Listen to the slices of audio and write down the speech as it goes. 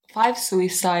5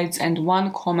 suicides and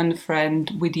 1 common friend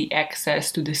with the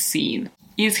access to the scene.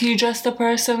 Is he just a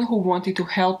person who wanted to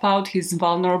help out his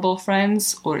vulnerable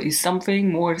friends, or is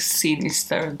something more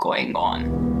sinister going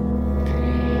on?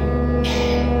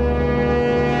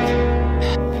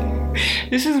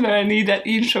 This is where I need that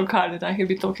intro card that I have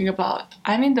been talking about.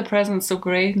 I'm in the presence of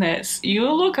greatness. You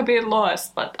look a bit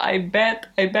lost, but I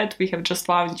bet we have just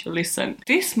found you. Listen.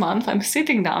 This month I'm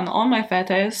sitting down on my fat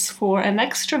ass for an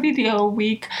extra video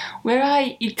week where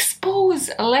I expose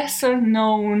lesser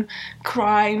known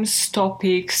crimes,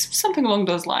 topics, something along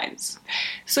those lines.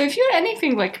 So if you're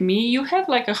anything like me, you have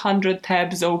like 100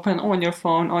 tabs open on your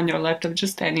phone, on your laptop,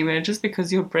 just anywhere, just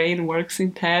because your brain works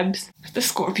in tabs. The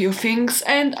Scorpio things,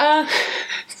 and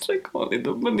it's like only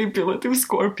the manipulative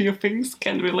Scorpio things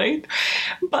can relate.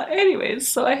 But anyways,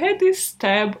 so I had this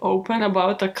tab open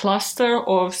about a cluster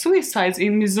of suicides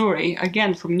in Missouri,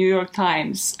 again from New York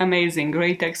Times. Amazing,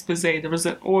 great expose. There was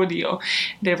an audio,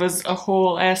 there was a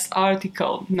whole ass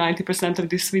article. 90% of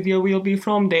this video will be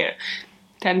from there.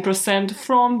 10%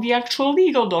 from the actual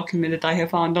legal document that I have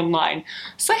found online.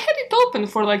 So I had it open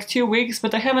for like 2 weeks,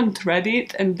 but I haven't read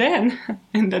it, and then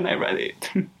I read it.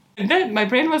 And then my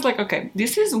brain was like, okay,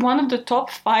 this is one of the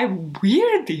top 5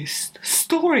 weirdest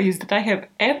stories that I have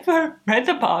ever read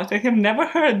about. I have never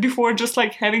heard before, just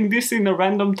like having this in a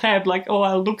random tab, like, oh,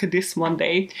 I'll look at this one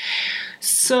day.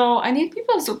 So I need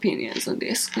people's opinions on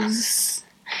this, because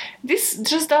this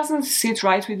just doesn't sit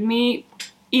right with me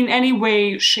in any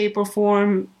way, shape or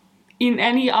form. In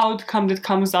any outcome that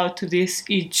comes out to this,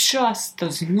 it just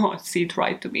does not sit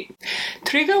right to me.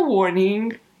 Trigger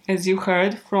warning. As you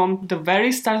heard from the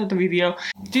very start of the video,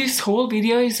 this whole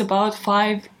video is about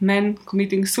 5 men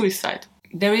committing suicide.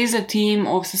 There is a theme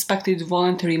of suspected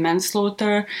voluntary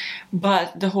manslaughter,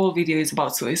 but the whole video is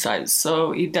about suicide.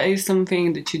 So if that is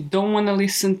something that you don't want to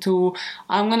listen to,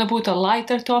 I'm gonna put a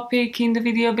lighter topic in the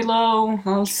video below.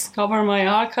 I'll cover my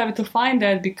archive to find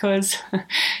that, because I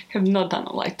have not done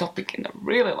a light topic in a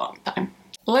really long time.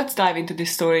 Let's dive into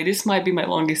this story. This might be my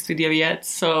longest video yet,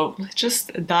 so let's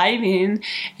just dive in,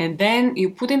 and then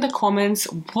you put in the comments,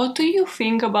 what do you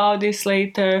think about this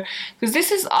later? Because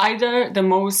this is either the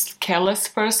most careless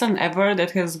person ever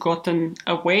that has gotten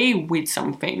away with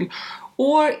something,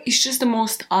 or it's just the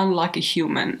most unlucky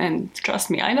human. And trust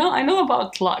me, I know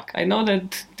about luck. I know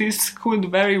that this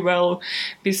could very well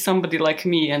be somebody like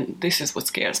me, and this is what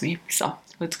scares me. So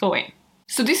let's go in.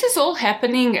 So this is all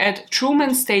happening at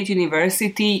Truman State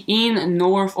University in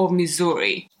north of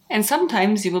Missouri. And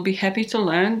sometimes you will be happy to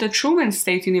learn that Truman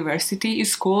State University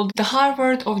is called the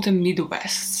Harvard of the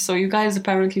Midwest. So you guys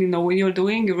apparently know what you're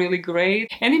doing, you're really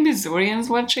great. Any Missourians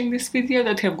watching this video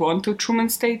that have gone to Truman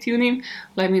State Uni,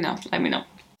 let me know.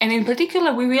 And in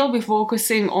particular, we will be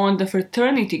focusing on the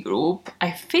fraternity group.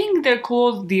 I think they're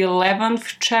called the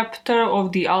 11th chapter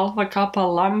of the Alpha Kappa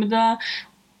Lambda.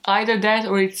 Either that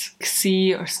or it's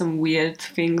Xi or some weird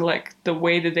thing, like the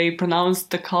way that they pronounce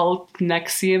the cult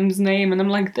Nexium's name, and I'm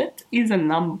like, that is a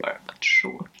number, but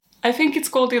sure. I think it's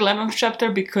called the 11th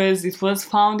chapter because it was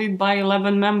founded by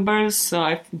 11 members,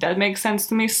 so that makes sense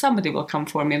to me. Somebody will come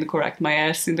for me and correct my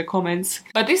ass in the comments.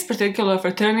 But this particular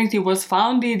fraternity was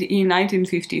founded in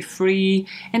 1953,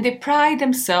 and they pride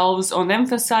themselves on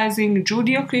emphasizing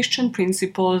Judeo-Christian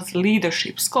principles,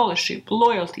 leadership, scholarship,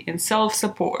 loyalty, and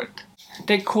self-support.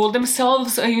 They call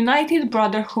themselves a united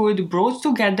brotherhood brought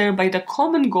together by the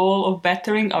common goal of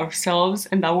bettering ourselves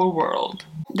and our world.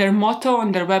 Their motto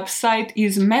on their website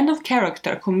is Men of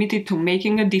Character committed to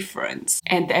making a difference.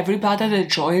 And everybody that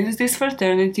joins this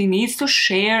fraternity needs to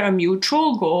share a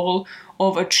mutual goal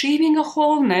of achieving a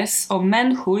wholeness of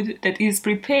manhood that is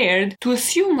prepared to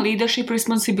assume leadership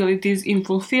responsibilities in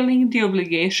fulfilling the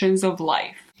obligations of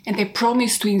life. And they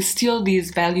promise to instill these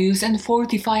values and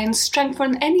fortify and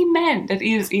strengthen any man that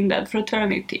is in that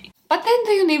fraternity. But then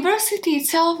the university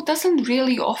itself doesn't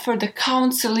really offer the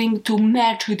counseling to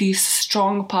match this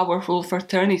strong, powerful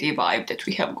fraternity vibe that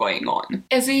we have going on.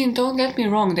 As in, don't get me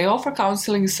wrong, they offer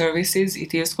counseling services.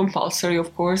 It is compulsory,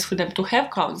 of course, for them to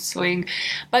have counseling.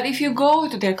 But if you go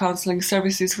to their counseling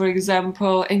services, for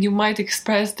example, and you might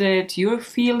express that you're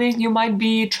feeling you might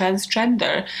be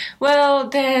transgender, well,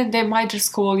 then they might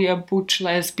just call you a butch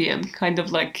lesbian, kind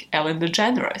of like Ellen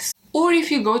DeGeneres. Or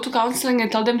if you go to counseling and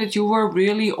tell them that you were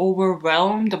really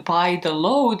overwhelmed by the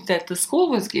load that the school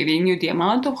was giving you, the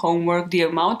amount of homework, the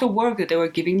amount of work that they were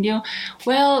giving you,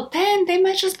 well, then they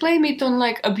might just blame it on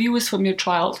like abuse from your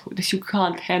childhood, that you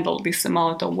can't handle this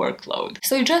amount of workload.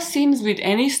 So it just seems with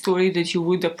any story that you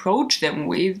would approach them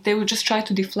with, they would just try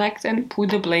to deflect and put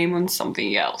the blame on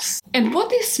something else. And what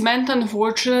this meant,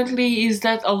 unfortunately, is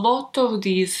that a lot of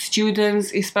these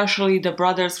students, especially the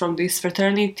brothers from this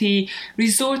fraternity,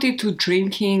 resorted to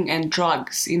drinking and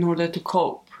drugs in order to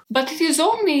cope. But it is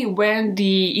only when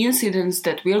the incidents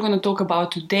that we are going to talk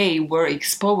about today were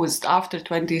exposed after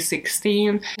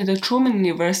 2016 that the Truman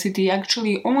University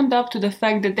actually owned up to the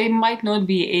fact that they might not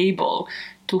be able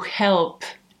to help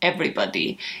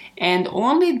everybody. And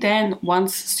only then,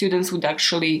 once students would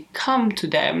actually come to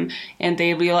them and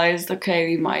they realized, okay,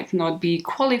 we might not be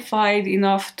qualified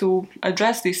enough to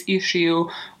address this issue,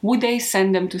 would they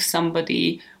send them to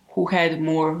somebody who had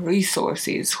more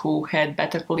resources, who had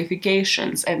better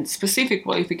qualifications and specific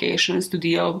qualifications to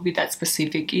deal with that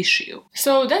specific issue.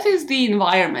 So that is the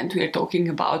environment we are talking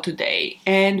about today.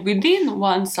 And within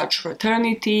one such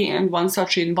fraternity and one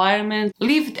such environment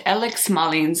lived Alex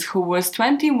Mullins, who was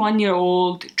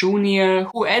 21-year-old junior,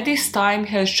 who at this time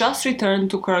has just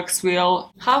returned to Kirksville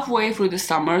halfway through the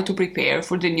summer to prepare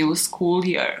for the new school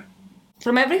year.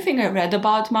 From everything I read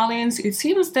about Mullins, it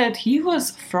seems that he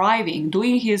was thriving,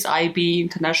 doing his IB,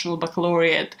 International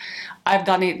Baccalaureate. I've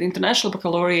done it. International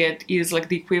Baccalaureate is like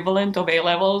the equivalent of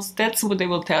A-levels. That's what they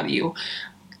will tell you.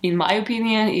 In my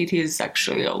opinion, it is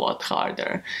actually a lot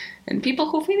harder. And people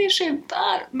who finish it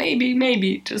are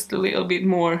maybe just a little bit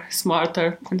more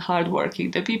smarter and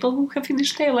hardworking than people who have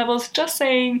finished A-levels. Just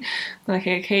saying, like,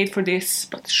 I hate for this,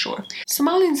 but sure. So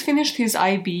Mullins finished his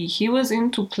IB. He was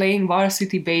into playing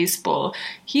varsity baseball.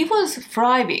 He was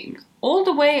thriving all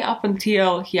the way up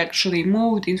until he actually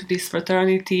moved into this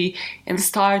fraternity and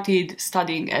started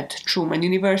studying at Truman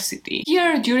University.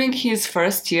 Here, during his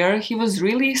first year, he was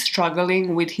really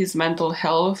struggling with his mental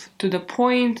health to the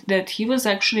point that he was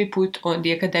actually put on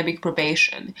the academic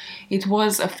probation. It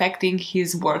was affecting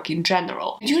his work in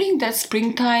general. During that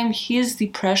springtime, his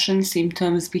depression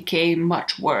symptoms became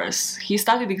much worse. He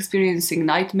started experiencing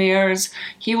nightmares,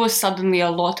 he was suddenly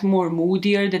a lot more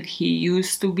moodier than he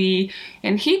used to be,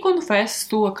 and he confessed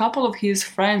to a couple of his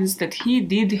friends that he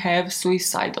did have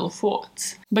suicidal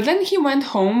thoughts. But then he went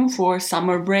home for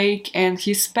summer break and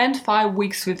he spent 5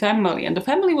 weeks with family, and the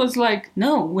family was like,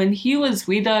 no, when he was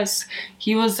with us,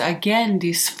 he was again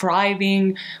this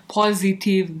thriving,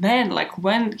 positive man. Like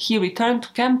when he returned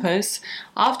to campus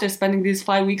after spending these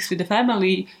 5 weeks with the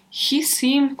family, he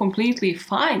seemed completely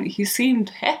fine, he seemed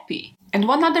happy. And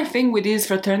one other thing with this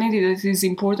fraternity that is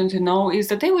important to know is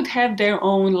that they would have their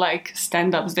own like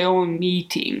stand-ups, their own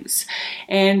meetings.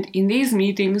 And in these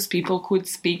meetings, people could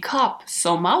speak up.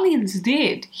 So Mullins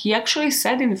did. He actually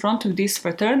said in front of this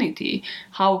fraternity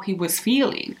how he was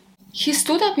feeling. He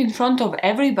stood up in front of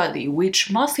everybody,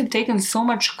 which must have taken so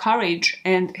much courage,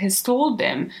 and has told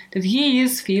them that he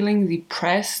is feeling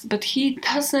depressed, but he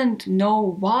doesn't know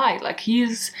why. Like,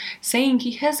 he's saying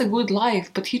he has a good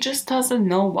life, but he just doesn't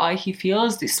know why he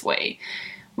feels this way.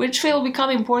 Which will become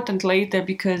important later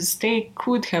because they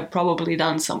could have probably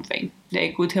done something.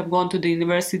 They could have gone to the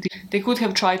university, they could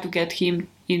have tried to get him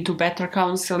into better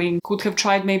counseling, could have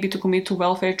tried maybe to commit to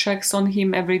welfare checks on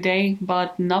him every day,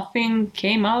 but nothing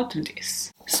came out of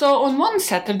this. So on one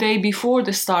Saturday before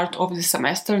the start of the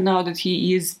semester, now that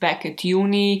he is back at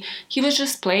uni, he was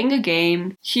just playing a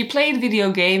game. He played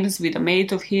video games with a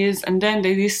mate of his, and then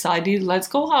they decided, let's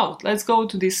go out, let's go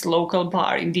to this local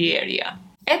bar in the area.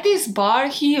 At this bar,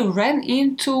 he ran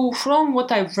into, from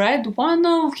what I've read, one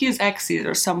of his exes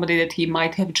or somebody that he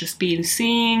might have just been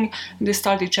seeing. They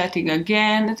started chatting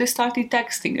again, and they started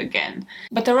texting again.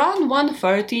 But around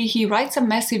 1:30, he writes a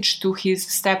message to his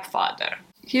stepfather.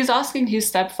 He's asking his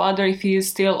stepfather if he is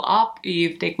still up,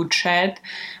 if they could chat,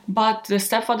 but the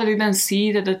stepfather didn't see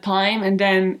it at the time, and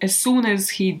then as soon as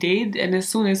he did, and as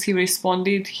soon as he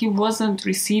responded, he wasn't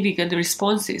receiving any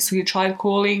responses, so he tried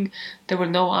calling, there were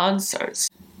no answers.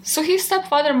 So his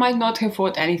stepfather might not have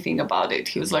thought anything about it.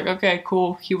 He was like, okay,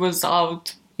 cool, he was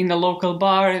out in a local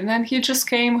bar, and then he just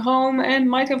came home and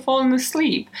might have fallen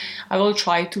asleep. I will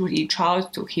try to reach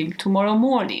out to him tomorrow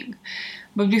morning.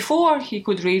 But before he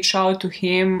could reach out to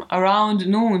him, around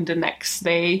noon the next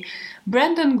day,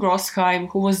 Brandon Grossheim,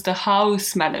 who was the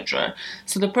house manager,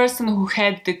 so the person who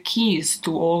had the keys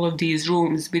to all of these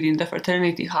rooms within the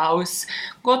fraternity house,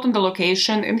 got on the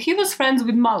location, and he was friends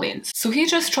with Mullins. So he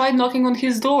just tried knocking on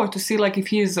his door to see like if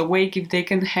he is awake, if they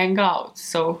can hang out.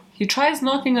 So he tries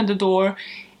knocking on the door,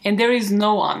 and there is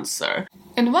no answer.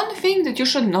 And one thing that you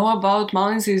should know about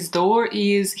Mullins' door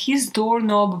is his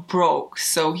doorknob broke,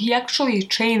 so he actually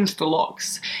changed the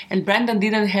locks, and Brandon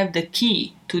didn't have the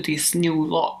key to this new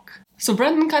lock. So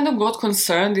Brandon kind of got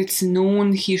concerned. It's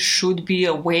noon, he should be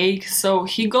awake, so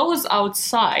he goes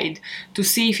outside to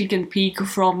see if he can peek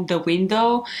from the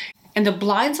window. And the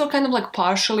blinds were kind of like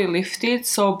partially lifted,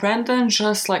 so Brandon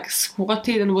just like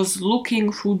squatted and was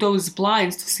looking through those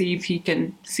blinds to see if he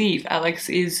can see if Alex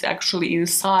is actually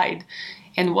inside.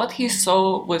 And what he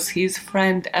saw was his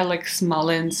friend Alex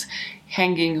Mullins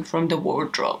hanging from the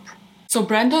wardrobe. So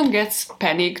Brandon gets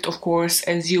panicked, of course,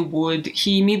 as you would.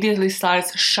 He immediately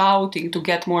starts shouting to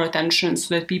get more attention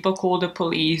so that people call the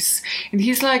police. And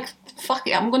he's like, fuck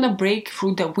it, I'm gonna break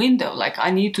through the window. Like,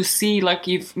 I need to see, like,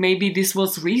 if maybe this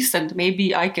was recent.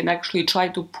 Maybe I can actually try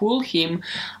to pull him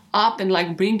up and,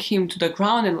 like, bring him to the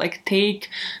ground and, like, take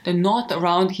the knot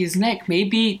around his neck.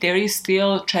 Maybe there is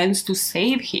still a chance to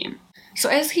save him. So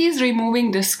as he's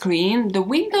removing the screen, the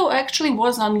window actually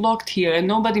was unlocked here and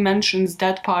nobody mentions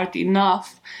that part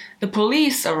enough. The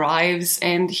police arrives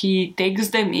and he takes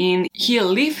them in. He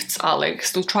lifts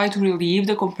Alex to try to relieve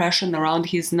the compression around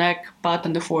his neck, but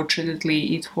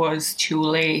unfortunately it was too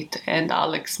late and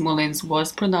Alex Mullins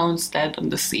was pronounced dead on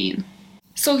the scene.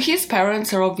 So his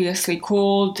parents are obviously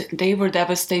called, they were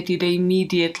devastated, they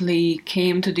immediately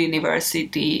came to the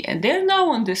university and they're now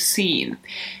on the scene.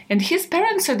 And his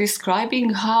parents are describing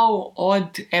how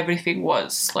odd everything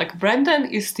was. Like, Brandon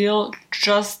is still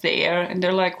just there and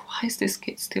they're like, why is this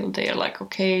kid still there? Like,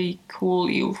 okay, cool,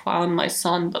 you found my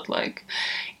son, but like,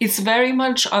 it's very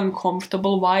much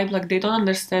uncomfortable vibe. Like, they don't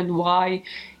understand why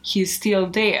he's still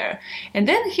there. And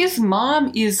then his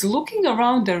mom is looking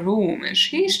around the room and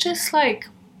she's just like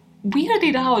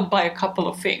weirded out by a couple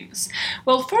of things.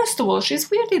 Well, first of all, she's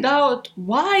weirded out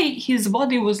why his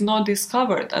body was not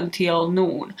discovered until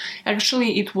noon.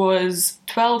 Actually, it was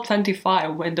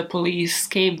 12:25 when the police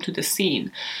came to the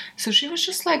scene. So she was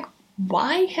just like,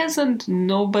 why hasn't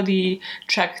nobody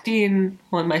checked in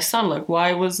on my son? Like,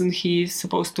 why wasn't he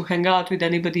supposed to hang out with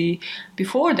anybody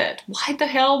before that? Why the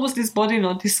hell was this body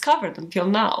not discovered until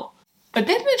now? But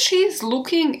then when she's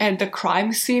looking at the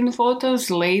crime scene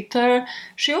photos later,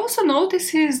 she also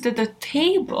notices that the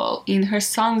table in her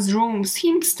son's room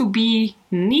seems to be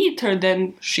neater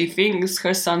than she thinks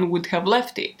her son would have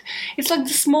left it. It's like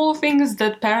the small things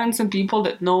that parents and people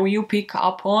that know you pick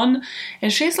up on.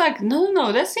 And she's like,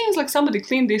 no, that seems like somebody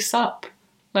cleaned this up.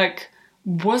 Like,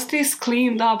 was this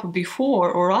cleaned up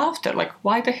before or after? Like,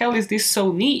 why the hell is this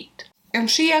so neat? And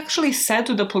she actually said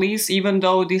to the police, even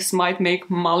though this might make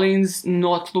Mullins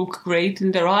not look great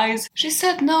in their eyes, she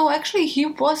said, no, actually he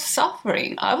was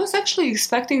suffering. I was actually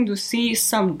expecting to see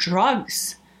some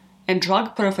drugs and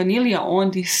drug paraphernalia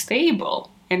on this table.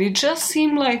 And it just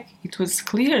seemed like it was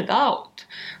cleared out.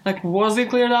 Like, was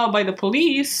it cleared out by the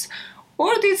police?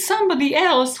 Or did somebody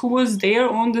else who was there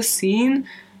on the scene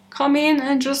come in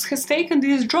and just has taken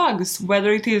these drugs,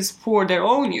 whether it is for their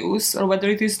own use or whether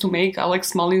it is to make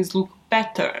Alex Mullins look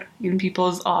better in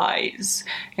people's eyes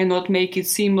and not make it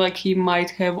seem like he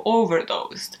might have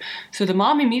overdosed. So the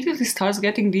mom immediately starts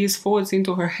getting these thoughts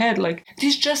into her head, like,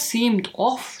 this just seemed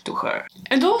off to her.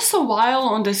 And also while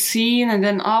on the scene and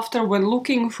then after, when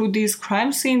looking through these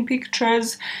crime scene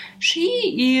pictures,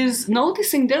 she is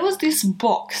noticing there was this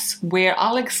box where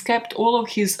Alex kept all of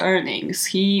his earnings.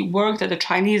 He worked at a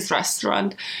Chinese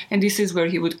restaurant and this is where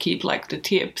he would keep like the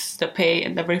tips, the pay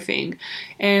and everything.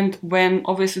 And when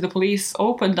obviously the police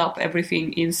opened up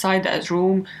everything inside that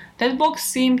room, that box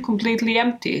seemed completely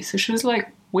empty. So she was like,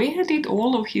 where did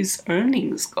all of his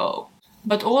earnings go?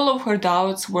 But all of her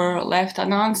doubts were left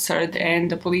unanswered and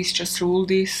the police just ruled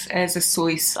this as a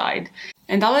suicide.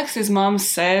 And Alex's mom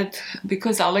said,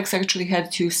 because Alex actually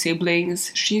had 2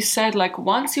 siblings, she said, like,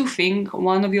 once you think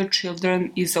one of your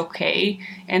children is okay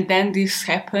and then this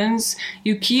happens,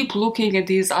 you keep looking at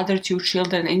these other 2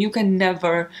 children and you can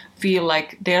never feel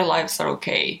like their lives are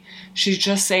okay. She's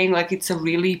just saying, like, it's a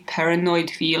really paranoid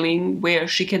feeling where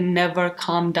she can never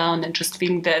calm down and just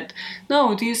think that,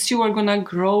 no, these 2 are gonna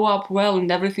grow up well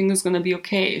and everything is gonna be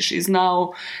okay. She's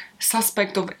now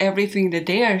suspect of everything that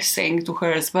they are saying to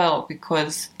her as well,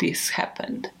 because this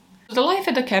happened. The life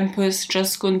at the campus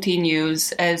just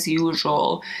continues as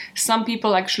usual. Some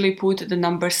people actually put the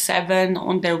number 7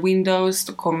 on their windows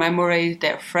to commemorate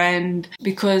their friend,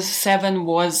 because 7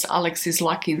 was Alex's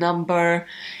lucky number.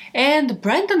 And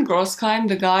Brandon Groskheim,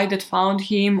 the guy that found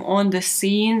him on the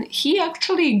scene, he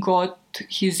actually got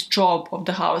his job of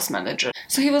the house manager.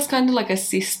 So he was kind of like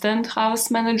assistant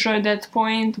house manager at that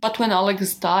point. But when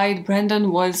Alex died,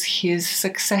 Brandon was his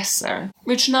successor,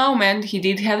 which now meant he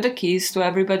did have the keys to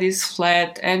everybody's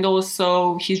flat, and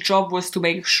also his job was to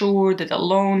make sure that the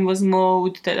lawn was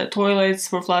mowed, that the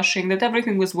toilets were flushing, that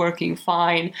everything was working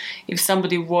fine. If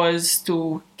somebody was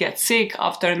to get sick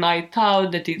after a night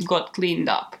out, that it got cleaned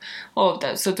up. All of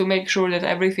that. So to make sure that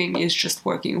everything is just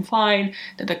working fine,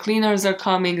 that the cleaners are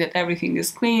coming, that everything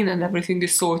is clean and everything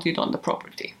is sorted on the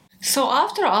property. So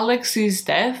after Alex's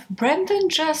death, Brandon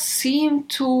just seemed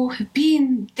to have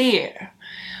been there.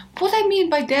 What I mean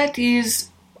by that is,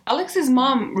 Alex's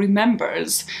mom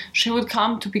remembers she would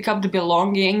come to pick up the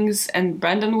belongings and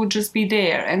Brandon would just be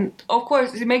there. And of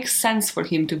course, it makes sense for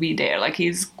him to be there. Like,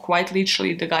 he's quite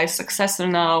literally the guy's successor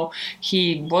now.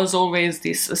 He was always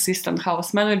this assistant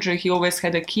house manager. He always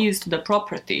had the keys to the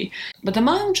property. But the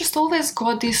mom just always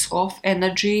got this off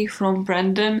energy from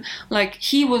Brandon. Like,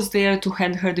 he was there to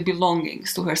hand her the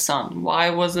belongings to her son. Why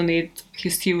wasn't it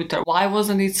his tutor? Why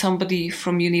wasn't it somebody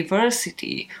from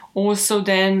university? Also,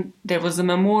 then there was a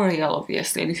memorial,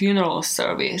 obviously, and a funeral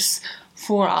service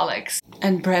for Alex.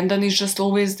 And Brandon is just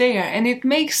always there. And it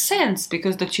makes sense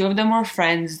because the two of them are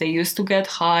friends. They used to get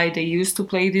high. They used to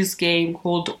play this game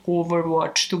called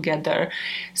Overwatch together.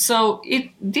 So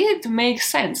it did make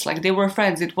sense. Like, they were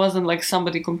friends. It wasn't like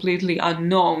somebody completely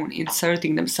unknown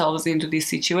inserting themselves into this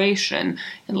situation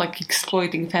and like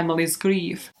exploiting family's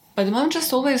grief. But mom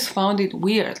just always found it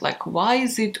weird. Like, why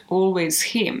is it always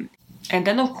him? And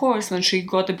then, of course, when she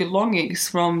got the belongings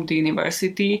from the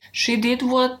university, she did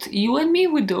what you and me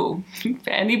would do.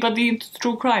 Anybody into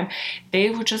true crime. They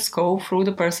would just go through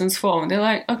the person's phone. They're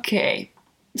like, okay,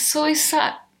 so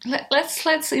Lisa,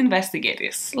 let's investigate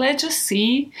this. Let's just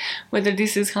see whether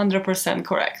this is 100%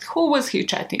 correct. Who was he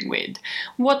chatting with?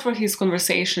 What were his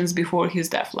conversations before his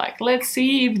death like? Let's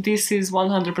see if this is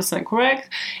 100% correct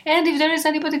and if there is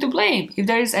anybody to blame. If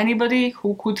there is anybody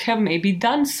who could have maybe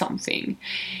done something.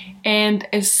 And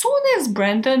as soon as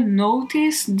Brandon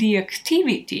noticed the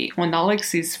activity on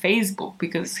Alex's Facebook,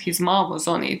 because his mom was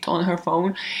on it on her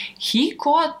phone, he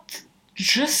got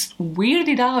just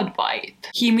weirded out by it.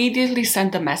 He immediately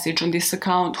sent a message on this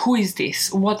account. Who is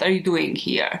this? What are you doing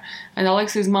here? And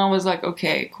Alex's mom was like,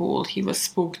 okay, cool. He was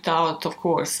spooked out, of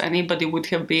course. Anybody would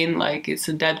have been like, it's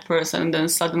a dead person. And then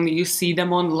suddenly you see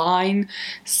them online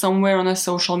somewhere on a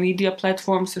social media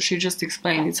platform. So she just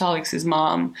explained, it's Alex's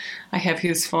mom. I have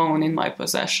his phone in my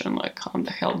possession. Like, calm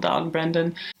the hell down,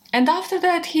 Brandon. And after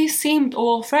that, he seemed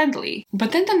all friendly.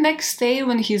 But then the next day,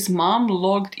 when his mom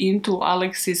logged into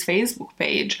Alex's Facebook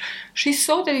page, she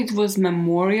saw that it was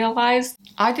memorialized.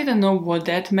 I didn't know what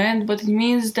that meant, but it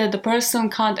means that the person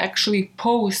can't actually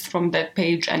post from that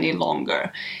page any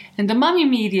longer. And the mom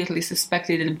immediately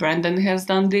suspected that Brandon has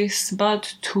done this,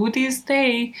 but to this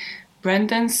day,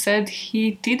 Brandon said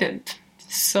he didn't.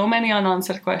 So many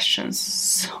unanswered questions,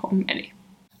 so many.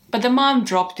 But the mom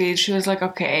dropped it. She was like,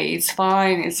 okay, it's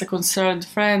fine. It's a concerned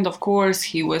friend. Of course,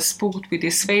 he was spooked with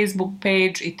his Facebook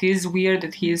page. It is weird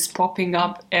that he is popping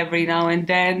up every now and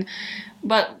then.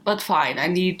 But fine, I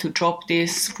need to drop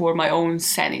this for my own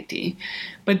sanity.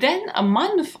 But then a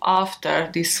month after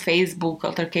this Facebook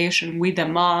altercation with the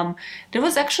mom, there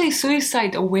was actually a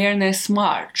suicide awareness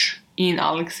march in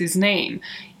Alex's name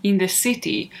in the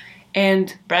city.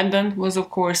 And Brandon was, of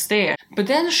course, there. But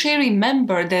then she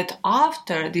remembered that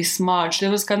after this march, there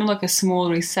was kind of like a small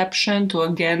reception to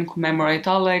again commemorate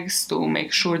Alex, to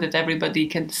make sure that everybody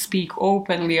can speak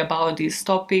openly about these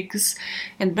topics.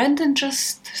 And Brandon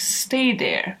just stayed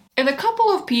there. And a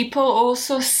couple of people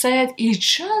also said it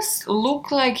just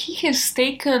looked like he has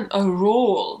taken a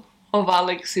role of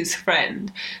Alex's friend.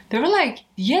 They were like,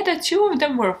 yeah, the two of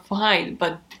them were fine,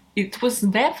 but it was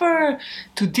never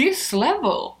to this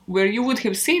level where you would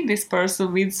have seen this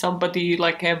person with somebody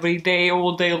like every day,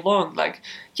 all day long. Like,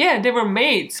 yeah, they were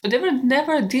mates, but they were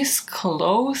never this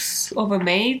close of a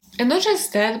mate. And not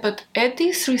just that, but at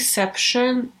this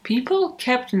reception, people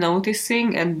kept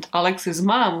noticing, and Alex's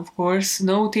mom, of course,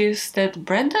 noticed that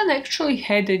Brandon actually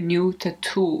had a new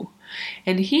tattoo.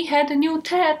 And he had a new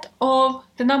tat of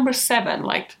the number 7,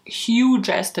 like huge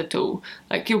ass tattoo.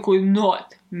 Like, you could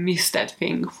not miss that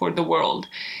thing for the world.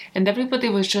 And everybody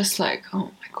was just like,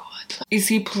 oh my god, is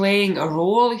he playing a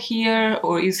role here,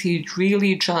 or is he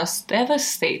really just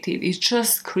devastated? It's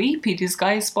just creepy. This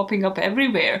guy is popping up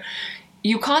everywhere.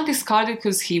 You can't discard it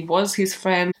because he was his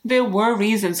friend. There were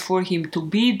reasons for him to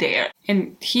be there,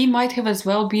 and he might have as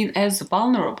well been as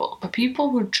vulnerable, but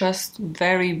people were just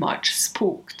very much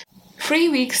spooked. 3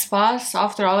 weeks pass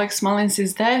after Alex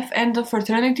Mullins's death, and the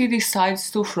fraternity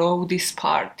decides to throw this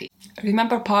party.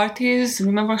 Remember parties?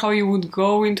 Remember how you would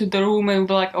go into the room and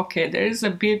be like, okay, there is a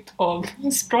bit of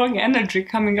strong energy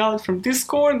coming out from this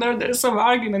corner, there's some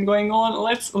argument going on,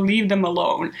 let's leave them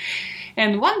alone.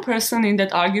 And one person in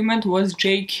that argument was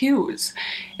Jake Hughes,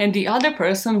 and the other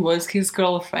person was his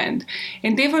girlfriend.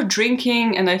 And they were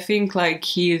drinking, and I think like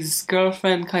his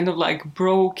girlfriend kind of like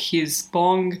broke his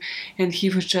bong, and he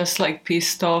was just like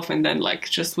pissed off, and then like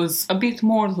just was a bit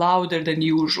more louder than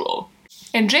usual.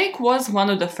 And Jake was one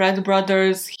of the Frat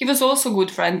brothers. He was also a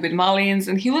good friend with Mullins,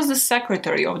 and he was the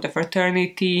secretary of the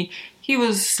fraternity. He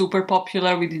was super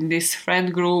popular within this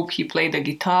friend group. He played the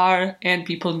guitar, and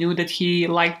people knew that he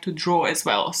liked to draw as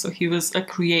well. So he was a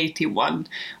creative one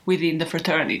within the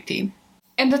fraternity.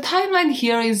 And the timeline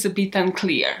here is a bit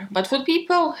unclear, but what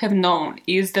people have known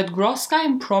is that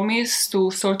Grossheim promised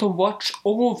to sort of watch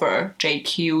over Jake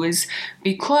Hughes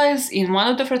because in one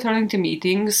of the fraternity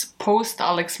meetings post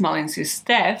Alex Mullins'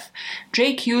 death,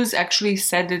 Jake Hughes actually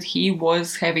said that he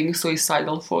was having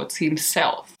suicidal thoughts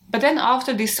himself. But then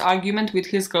after this argument with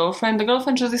his girlfriend, the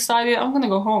girlfriend just decided, I'm gonna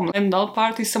go home and I'll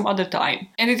party some other time.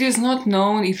 And it is not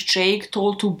known if Jake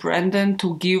told to Brendan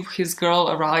to give his girl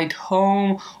a ride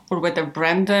home or whether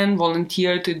Brendan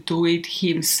volunteered to do it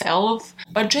himself.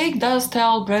 But Jake does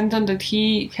tell Brendan that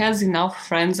he has enough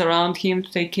friends around him to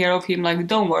take care of him, like,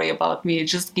 don't worry about me,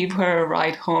 just give her a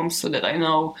ride home so that I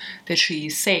know that she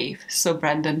is safe. So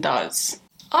Brendan does.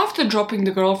 After dropping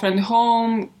the girlfriend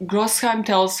home, Grossheim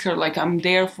tells her, like, I'm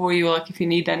there for you, like, if you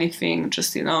need anything,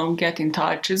 just, get in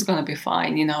touch, it's gonna be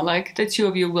fine, like, the two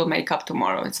of you will make up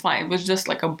tomorrow, it's fine, it was just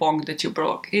like a bong that you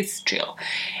broke, it's chill.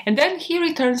 And then he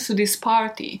returns to this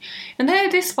party, and then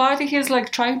at this party he's,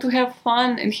 like, trying to have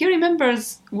fun, and he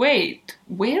remembers, wait,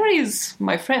 where is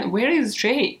my friend, where is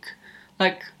Jake?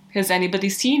 Like, has anybody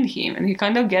seen him? And he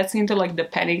kind of gets into like the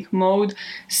panic mode,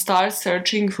 starts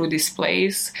searching through this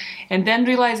place, and then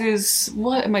realizes,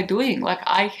 what am I doing? Like,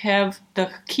 I have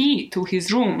the key to his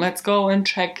room. Let's go and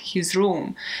check his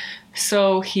room.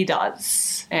 So he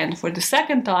does. And for the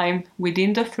second time,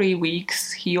 within the 3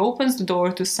 weeks, he opens the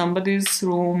door to somebody's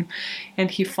room and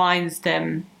he finds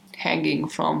them hanging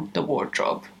from the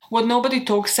wardrobe. What nobody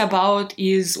talks about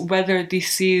is whether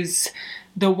this is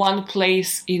the one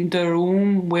place in the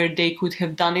room where they could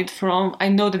have done it from. I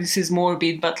know that this is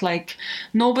morbid, but like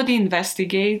nobody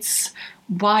investigates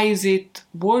why is it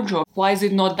wardrobe? Why is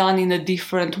it not done in a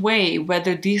different way?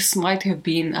 Whether this might have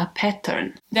been a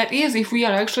pattern. That is, if we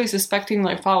are actually suspecting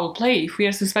like foul play, if we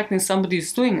are suspecting somebody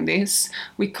is doing this,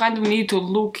 we kind of need to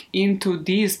look into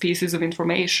these pieces of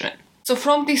information. So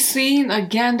from this scene,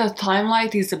 again, the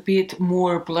timeline is a bit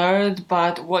more blurred,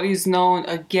 but what is known,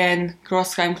 again,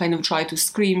 Grossheim kind of tried to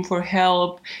scream for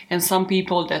help, and some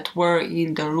people that were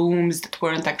in the rooms that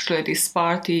weren't actually at this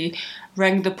party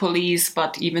rang the police,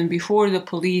 but even before the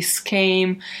police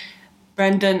came,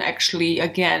 Brendan actually,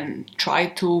 again,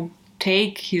 tried to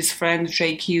take his friend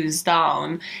Jake Hughes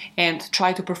down and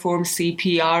try to perform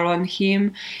CPR on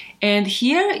him. And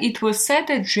here it was said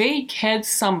that Jake had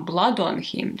some blood on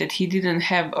him that he didn't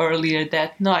have earlier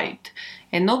that night.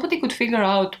 And nobody could figure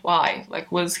out why.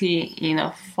 Like, was he in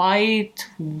a fight?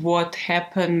 What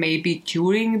happened maybe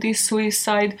during this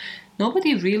suicide?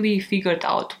 Nobody really figured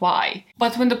out why.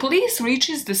 But when the police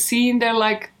reaches the scene, they're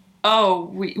like, oh,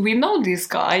 we know this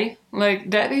guy. Like,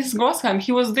 that is Grossheim.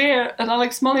 He was there at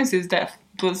Alex Mullins' death.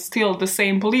 It was still the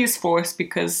same police force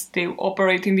because they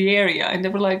operate in the area. And they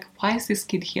were like, why is this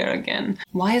kid here again?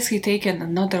 Why has he taken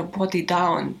another body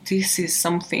down? This is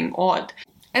something odd.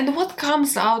 And what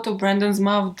comes out of Brendan's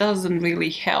mouth doesn't really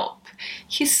help.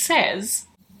 He says,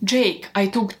 Jake, I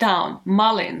took down.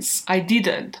 Mullins, I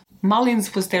didn't.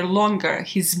 Mullins was there longer.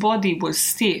 His body was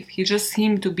stiff. He just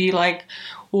seemed to be like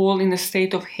all in a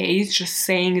state of haze, just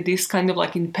saying this kind of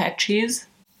like in patches.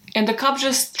 And the cop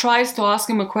just tries to ask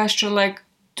him a question like,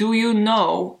 do you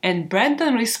know? And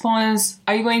Brendan responds,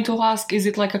 are you going to ask, is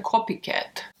it like a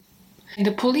copycat? And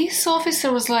the police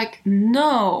officer was like,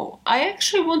 no, I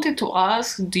actually wanted to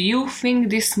ask, do you think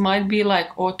this might be like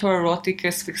autoerotic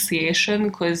asphyxiation?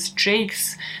 Because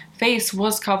Jake's face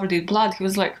was covered in blood. He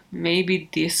was like, maybe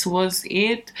this was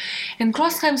it. And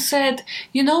Grossheim said,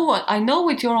 you know what, I know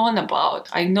what you're on about.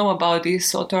 I know about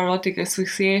this autoerotic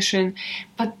asphyxiation,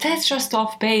 but that's just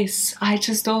off base. I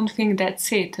just don't think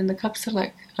that's it. And the cops are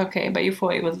like, okay, but you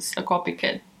thought it was a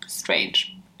copycat.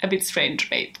 Strange. A bit strange,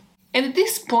 mate. And at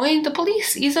this point, the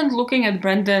police isn't looking at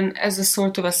Brendan as a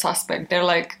sort of a suspect. They're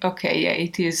like, okay, yeah,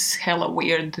 it is hella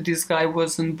weird that this guy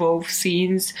was in both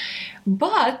scenes.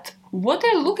 But what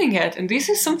they're looking at, and this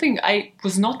is something I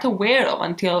was not aware of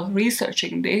until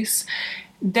researching this,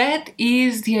 that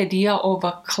is the idea of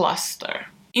a cluster.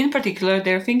 In particular,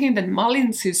 they're thinking that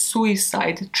Mullins'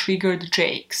 suicide triggered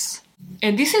Jake's.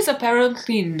 And this is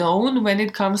apparently known when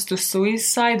it comes to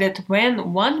suicide, that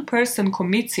when one person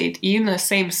commits it in the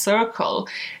same circle,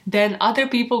 then other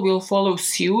people will follow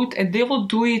suit and they will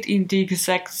do it in the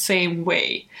exact same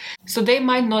way. So they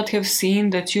might not have seen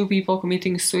the two people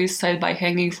committing suicide by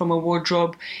hanging from a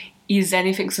wardrobe is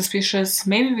anything suspicious,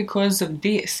 maybe because of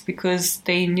this, because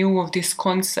they knew of this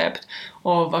concept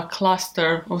of a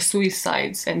cluster of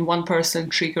suicides and one person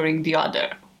triggering the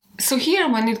other. So here,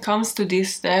 when it comes to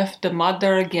this death, the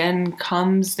mother again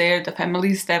comes there, the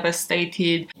family is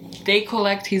devastated, they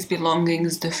collect his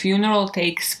belongings, the funeral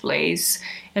takes place,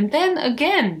 and then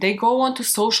again, they go onto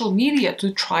social media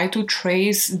to try to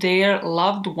trace their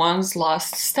loved one's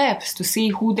last steps, to see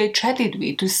who they chatted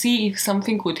with, to see if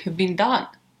something could have been done.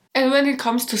 And when it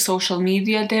comes to social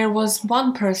media, there was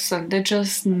one person that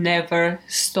just never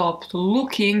stopped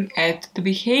looking at the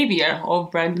behavior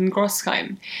of Brandon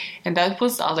Grossheim, and that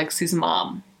was Alex's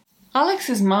mom.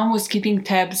 Alex's mom was keeping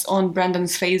tabs on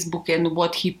Brandon's Facebook and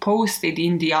what he posted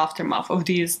in the aftermath of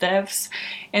these deaths,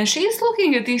 and she's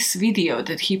looking at this video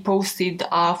that he posted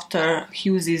after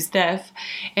Hughes's death,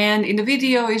 and in the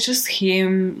video it's just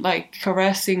him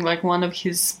caressing one of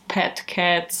his pet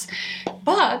cats.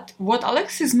 But what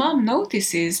Alex's mom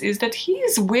notices is that he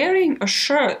is wearing a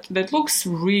shirt that looks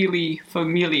really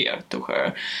familiar to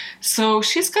her. So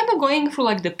she's kind of going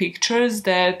through the pictures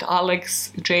that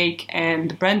Alex, Jake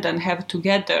and Brandon have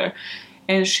together,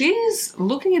 and she's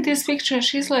looking at this picture and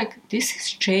she's like, this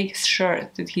is Jake's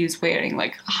shirt that he's wearing.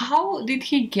 How did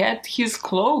he get his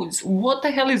clothes? What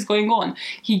the hell is going on?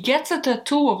 He gets a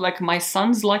tattoo of my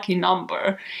son's lucky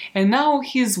number, and now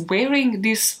he's wearing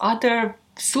this other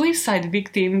suicide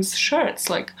victims' shirts.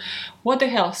 What the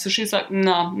hell? So she's like,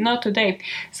 no, not today.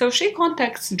 So she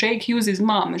contacts Jake Hughes'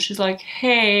 mom and she's like,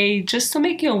 hey, just to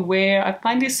make you aware, I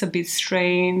find this a bit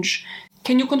strange.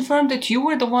 Can you confirm that you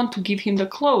were the one to give him the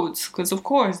clothes? Because of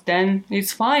course, then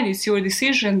it's fine, it's your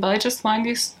decision, but I just find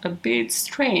this a bit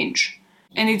strange.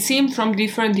 And it seemed from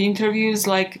different interviews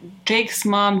Jake's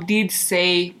mom did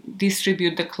say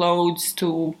distribute the clothes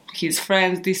to his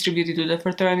friends, distribute it to the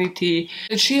fraternity.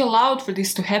 That she allowed for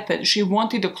this to happen. She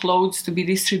wanted the clothes to be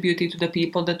distributed to the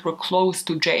people that were close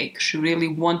to Jake. She really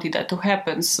wanted that to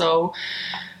happen. So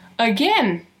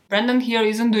again, Brandon here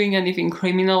isn't doing anything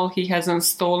criminal, he hasn't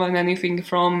stolen anything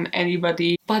from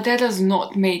anybody, but that does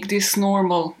not make this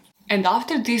normal. And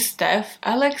after this death,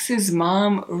 Alex's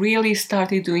mom really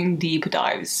started doing deep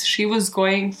dives. She was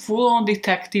going full-on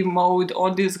detective mode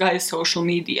on this guy's social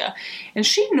media. And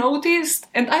she noticed,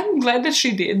 and I'm glad that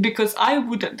she did, because I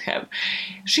wouldn't have.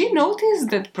 She noticed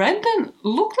that Brandon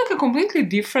looked like a completely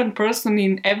different person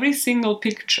in every single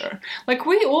picture.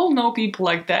 We all know people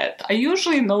like that. I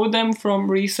usually know them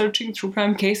from researching true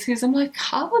crime cases. I'm like,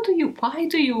 why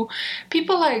do you...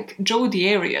 People like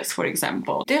Jodi Arias, for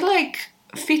example, they're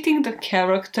fitting the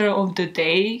character of the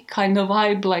day kind of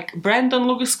vibe. Brandon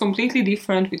looks completely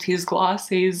different with his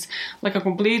glasses, a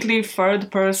completely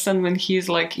third person when he's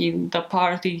in the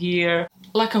party gear,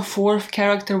 a fourth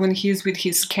character when he's with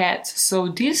his cat. So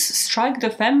this struck the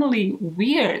family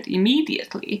weird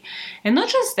immediately. And not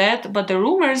just that, but the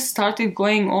rumors started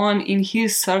going on in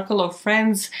his circle of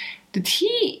friends that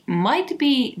he might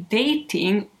be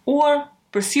dating or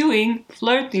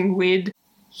flirting with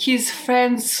his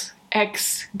friends'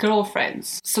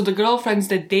 ex-girlfriends. So the girlfriends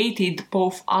that dated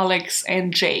both Alex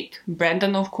and Jake.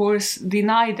 Brandon, of course,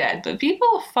 denied that, but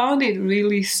people found it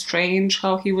really strange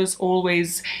how he was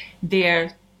always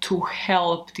there to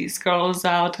help these girls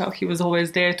out, how he was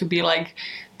always there to be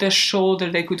the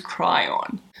shoulder they could cry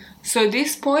on. So at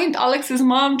this point, Alex's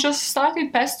mom just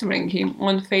started pestering him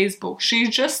on Facebook. She's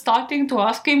just starting to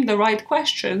ask him the right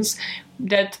questions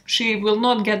that she will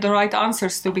not get the right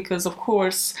answers to, because of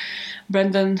course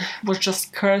Brandon was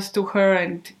just cursed to her,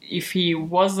 and if he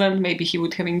wasn't, maybe he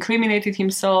would have incriminated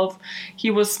himself. He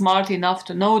was smart enough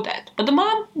to know that. But the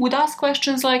mom would ask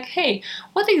questions like, hey,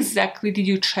 what exactly did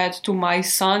you chat to my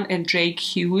son and Jake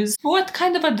Hughes? What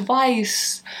kind of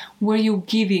advice were you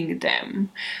giving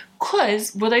them?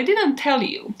 Because what I didn't tell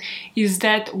you is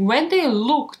that when they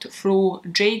looked through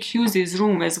Jake Hughes'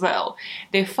 room as well,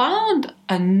 they found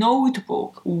a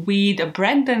notebook with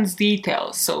Brandon's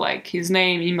details, so his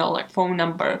name, email, phone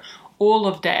number, all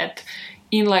of that,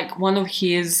 in one of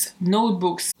his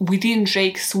notebooks within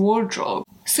Jake's wardrobe.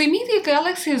 So immediately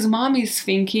Alex's mom is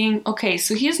thinking, okay,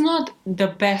 so he's not the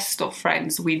best of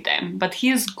friends with them, but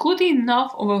he's good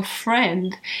enough of a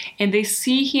friend, and they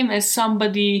see him as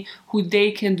somebody who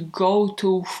they can go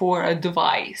to for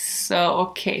advice. So,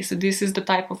 okay, so this is the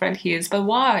type of friend he is, but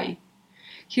why?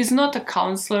 He's not a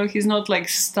counselor. He's not like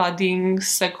studying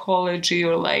psychology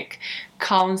or like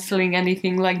counseling,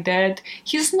 anything like that.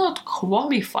 He's not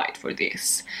qualified for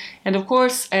this. And of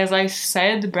course, as I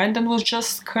said, Brandon was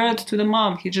just curt to the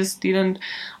mom. He just didn't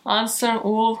answer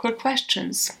all of her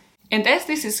questions. And as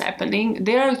this is happening,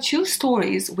 there are 2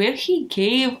 stories where he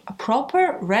gave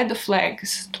proper red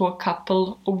flags to a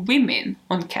couple of women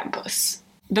on campus.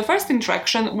 The first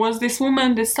interaction was this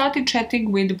woman that started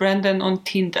chatting with Brandon on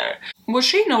Tinder. What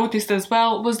she noticed as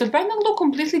well was that Brandon looked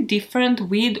completely different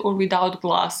with or without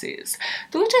glasses.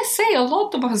 To which I say a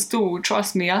lot of us do,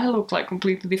 trust me, I look like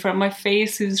completely different. My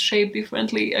face is shaped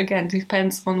differently, again,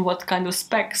 depends on what kind of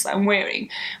specs I'm wearing.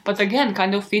 But again,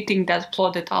 kind of fitting that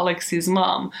plot that Alex's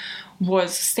mom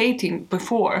was stating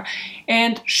before,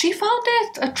 and she found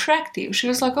that attractive. She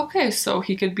was like, okay, so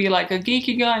he could be like a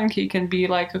geeky guy and he can be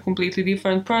like a completely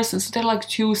different person, so there are like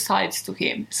 2 sides to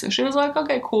him. So she was like,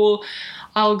 okay, cool,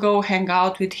 I'll go hang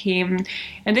out with him.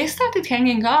 And they started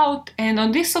hanging out, and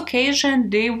on this occasion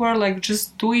they were like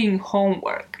just doing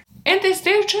homework. And as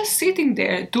they're just sitting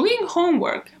there doing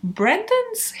homework,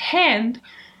 Brandon's hand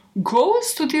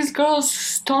goes to this girl's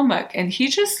stomach and he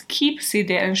just keeps it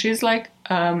there, and she's like,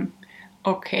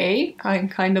 okay, I'm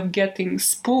kind of getting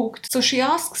spooked. So she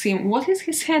asks him, what is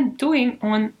his hand doing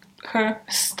on her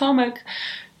stomach?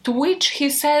 To which he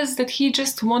says that he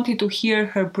just wanted to hear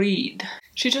her breathe.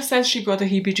 She just says she got a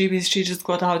heebie-jeebies, she just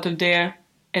got out of there,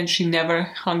 and she never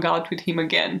hung out with him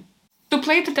again. To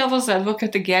play the devil's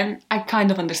advocate again, I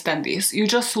kind of understand this. You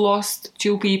just lost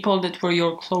 2 people that were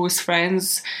your close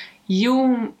friends.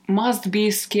 You must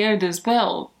be scared as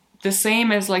well. The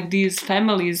same as like these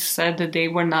families said that they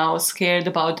were now scared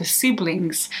about the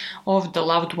siblings of the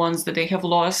loved ones that they have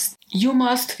lost. You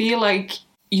must feel like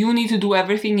you need to do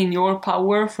everything in your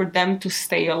power for them to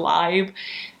stay alive.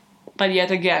 But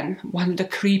yet again, one of the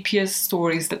creepiest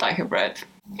stories that I have read.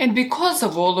 And because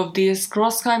of all of this,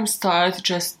 Grossheim started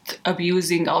just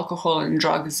abusing alcohol and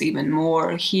drugs even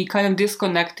more. He kind of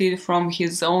disconnected from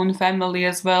his own family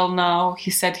as well now. He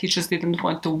said he just didn't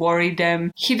want to worry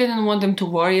them. He didn't want them to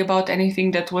worry about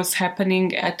anything that was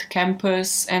happening at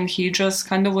campus, and he just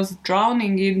kind of was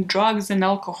drowning in drugs and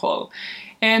alcohol.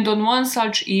 And on one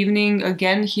such evening,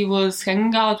 again, he was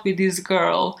hanging out with this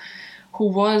girl who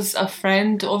was a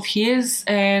friend of his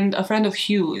and a friend of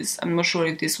Hugh's. I'm not sure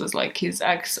if this was like his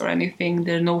ex or anything.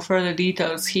 There are no further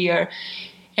details here.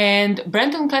 And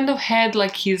Brandon kind of had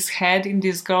like his head in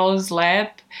this girl's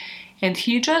lap, and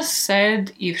he just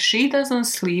said if she doesn't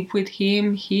sleep with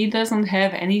him, he doesn't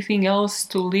have anything else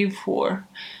to live for.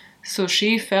 So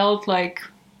she felt like,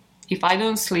 if I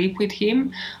don't sleep with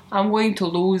him, I'm going to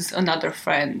lose another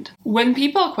friend. When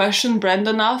people questioned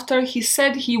Brandon after, he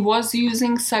said he was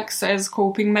using sex as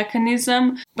coping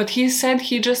mechanism, but he said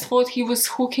he just thought he was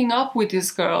hooking up with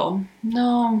this girl.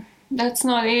 No, that's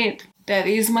not it. That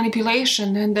is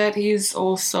manipulation, and that is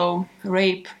also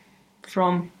rape,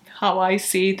 from how I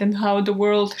see it and how the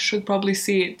world should probably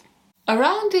see it.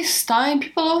 Around this time,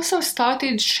 people also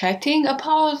started chatting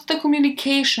about the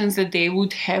communications that they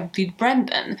would have with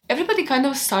Brandon. Everybody kind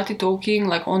of started talking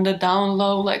like on the down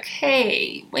low, like,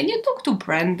 hey, when you talk to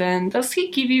Brandon, does he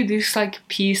give you this like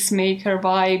peacemaker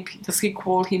vibe? Does he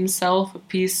call himself a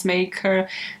peacemaker?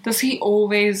 Does he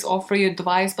always offer you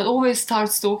advice, but always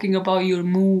starts talking about your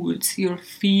moods, your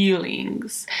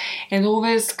feelings, and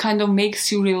always kind of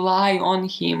makes you rely on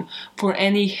him for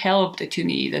any help that you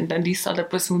need? And then this other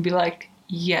person would be like,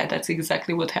 yeah, that's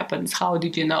exactly what happens. How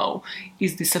did you know?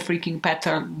 Is this a freaking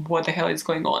pattern? What the hell is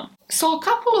going on? So a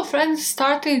couple of friends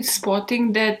started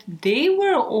spotting that they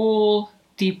were all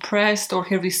depressed or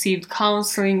have received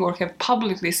counseling or have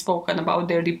publicly spoken about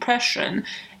their depression.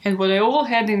 And what they all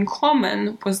had in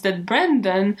common was that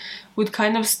Brandon would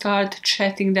kind of start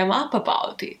chatting them up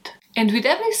about it. And with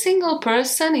every single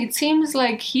person, it seems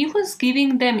like he was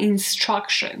giving them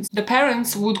instructions. The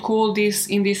parents would call this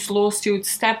in this lawsuit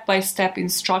step-by-step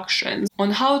instructions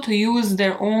on how to use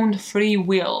their own free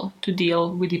will to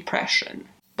deal with depression.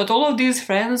 But all of these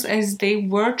friends, as they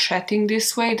were chatting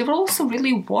this way, they were also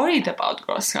really worried about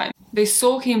Grossheim. They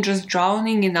saw him just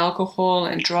drowning in alcohol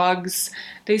and drugs.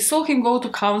 They saw him go to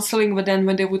counseling, but then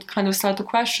when they would kind of start to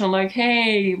question, like,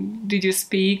 hey, did you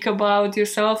speak about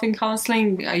yourself in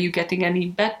counseling? Are you getting any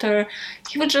better?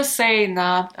 He would just say,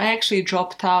 nah, I actually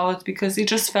dropped out because it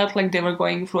just felt like they were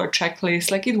going through a checklist.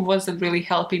 Like, it wasn't really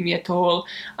helping me at all.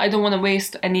 I don't want to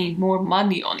waste any more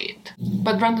money on it.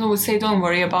 But Brandon would say, don't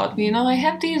worry about me. You know, I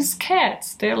have these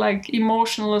cats. They're like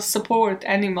emotional support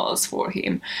animals for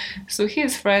him. So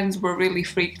his friends were really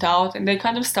freaked out, and they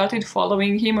kind of started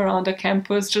following him around the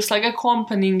campus, just like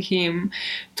accompanying him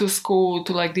to school,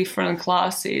 to like different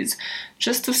classes,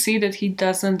 just to see that he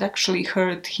doesn't actually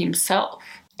hurt himself.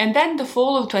 And then the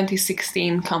fall of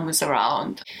 2016 comes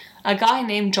around. A guy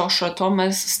named Joshua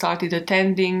Thomas started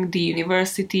attending the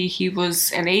university. He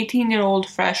was an 18-year-old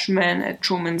freshman at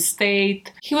Truman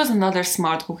State. He was another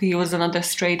smart cookie. He was another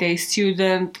straight-A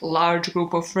student, large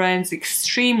group of friends,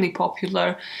 extremely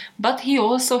popular. But he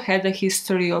also had a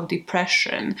history of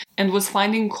depression and was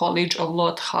finding college a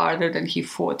lot harder than he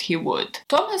thought he would.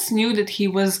 Thomas knew that he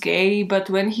was gay, but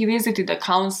when he visited a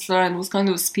counselor and was kind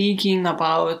of speaking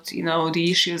about,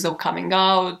 the issues of coming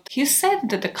out, he said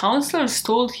that the counselors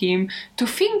told him to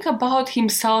think about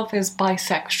himself as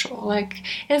bisexual, like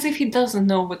as if he doesn't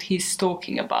know what he's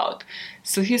talking about.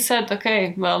 So he said,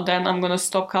 okay, well then I'm gonna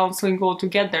stop counseling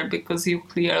altogether because you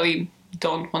clearly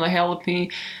don't want to help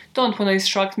me, don't want to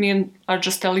instruct me, and are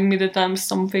just telling me that I'm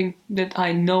something that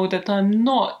I know that I'm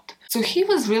not. So he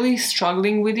was really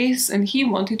struggling with this, and he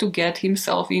wanted to get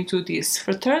himself into this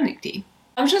fraternity.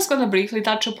 I'm just gonna briefly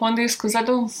touch upon this because I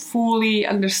don't fully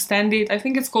understand it. I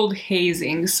think it's called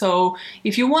hazing. So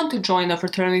if you want to join a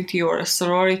fraternity or a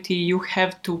sorority, you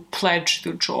have to pledge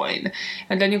to join.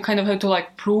 And then you kind of have to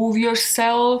like prove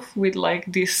yourself with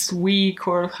like this week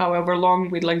or however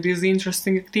long with like these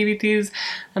interesting activities.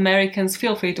 Americans,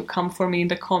 feel free to come for me in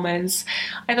the comments.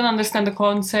 I don't understand the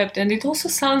concept, and it also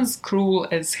sounds cruel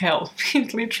as hell.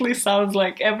 It literally sounds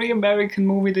like every American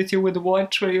movie that you would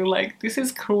watch where you're like, this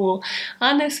is cruel.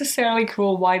 Unnecessarily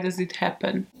cruel, why does it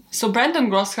happen? So Brandon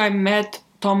Grossheim met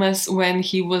Thomas when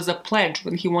he was a pledge,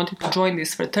 when he wanted to join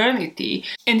this fraternity,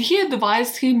 and he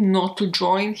advised him not to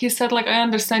join. He said, like, I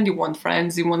understand you want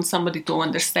friends, you want somebody to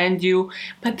understand you,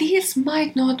 but these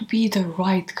might not be the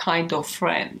right kind of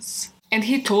friends. And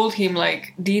he told him,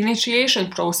 like, the initiation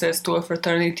process to a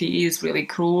fraternity is really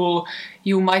cruel.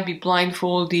 You might be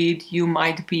blindfolded, you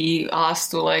might be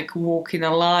asked to, like, walk in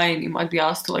a line, you might be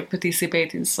asked to, like,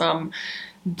 participate in some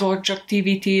dodge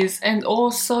activities, and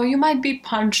also you might be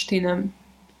punched in a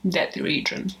dead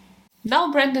region.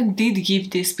 Now Brandon did give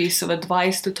this piece of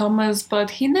advice to Thomas, but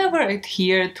he never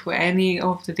adhered to any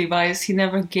of the advice. He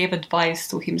never gave advice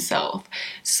to himself.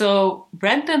 So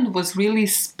Brandon was really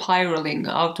spiraling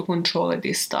out of control at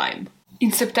this time.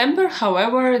 In September,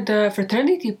 however, the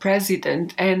fraternity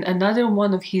president and another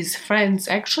one of his friends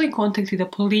actually contacted the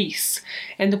police.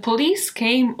 And the police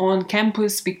came on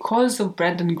campus because of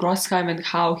Brandon Grossheim and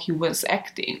how he was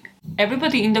acting.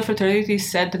 Everybody in the fraternity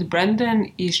said that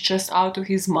Brandon is just out of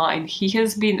his mind. He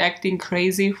has been acting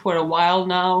crazy for a while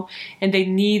now, and they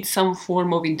need some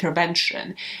form of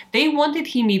intervention. They wanted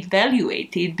him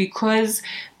evaluated because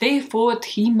they thought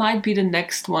he might be the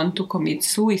next one to commit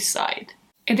suicide.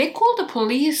 And they called the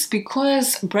police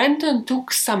because Brandon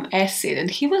took some acid and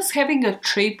he was having a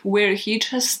trip where he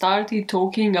just started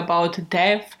talking about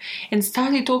death and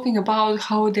started talking about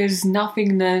how there's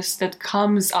nothingness that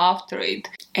comes after it.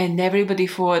 And everybody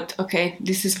thought, okay,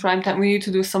 this is prime time, we need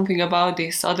to do something about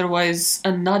this, otherwise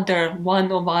another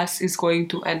one of us is going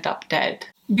to end up dead.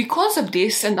 Because of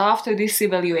this, and after this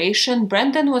evaluation,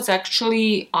 Brandon was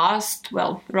actually asked,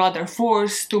 well, rather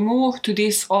forced, to move to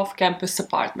this off-campus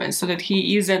apartment so that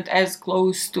he isn't as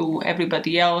close to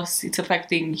everybody else. It's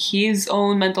affecting his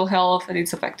own mental health and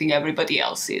it's affecting everybody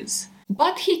else's.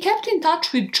 But he kept in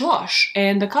touch with Josh,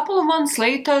 and a couple of months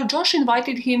later, Josh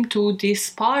invited him to this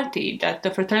party that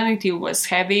the fraternity was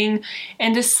having,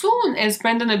 and as soon as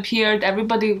Brandon appeared,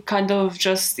 everybody kind of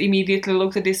just immediately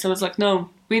looked at this and was like, no,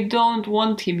 we don't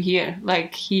want him here,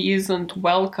 like he isn't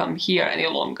welcome here any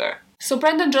longer. So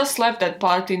Brandon just left that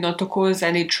party not to cause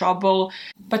any trouble,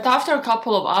 but after a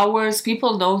couple of hours,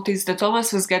 people noticed that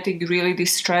Thomas was getting really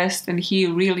distressed and he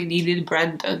really needed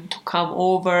Brandon to come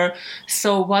over.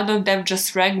 So one of them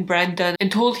just rang Brandon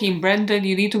and told him, Brandon,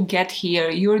 you need to get here,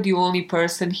 you're the only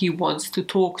person he wants to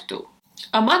talk to.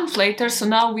 A month later, so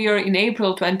now we are in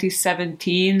April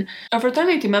 2017, a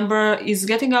fraternity member is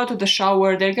getting out of the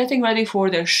shower, they're getting ready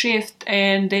for their shift,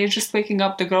 and they're just waking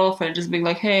up the girlfriend, just being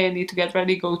like, hey, I need to get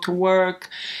ready, go to work.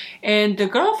 And the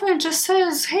girlfriend just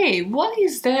says, hey, what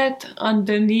is that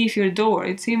underneath your door?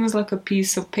 It seems like a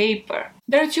piece of paper.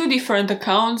 There are two different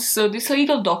accounts, so this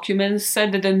legal document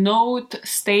said that the note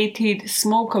stated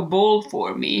smoke a bowl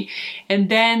for me, and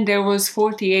then there was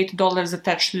 $48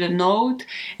 attached to the note,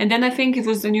 and then I think it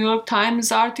was the New York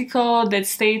Times article that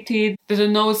stated that the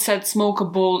note said smoke a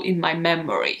bowl in my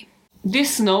memory.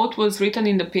 This note was written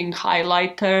in the pink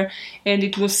highlighter and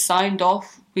it was signed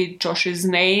off with Josh's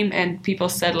name, and people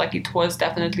said like it was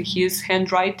definitely his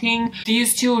handwriting.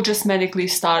 These two just manically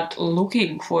start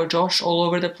looking for Josh all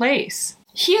over the place.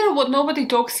 Here, what nobody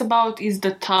talks about is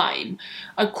the time.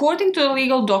 According to the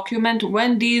legal document,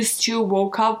 when these two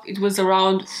woke up, it was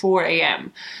around 4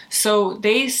 a.m. So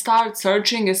they start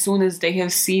searching as soon as they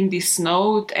have seen this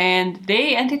note, and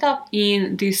they ended up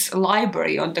in this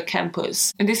library on the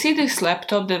campus. And they see this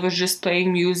laptop that was just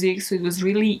playing music, so it was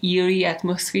really eerie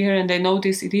atmosphere, and they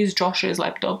notice it is Josh's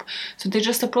laptop. So they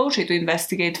just approach it to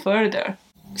investigate further.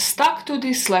 Stuck to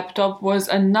this laptop was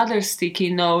another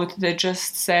sticky note that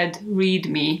just said "read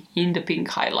me" in the pink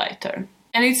highlighter.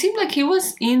 And it seemed like he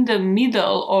was in the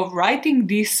middle of writing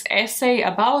this essay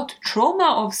about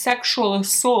trauma of sexual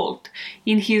assault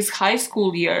in his high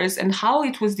school years and how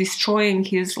it was destroying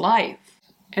his life.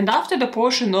 And after the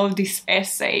portion of this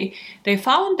essay, they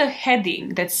found a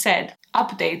heading that said,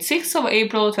 "Update 6th of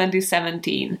April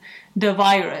 2017. The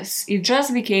virus, it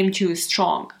just became too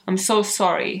strong. I'm so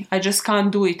sorry. I just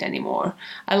can't do it anymore.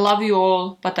 I love you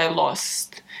all, but I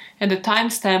lost." And the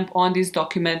timestamp on this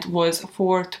document was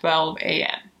 4:12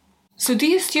 a.m. So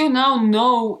these two now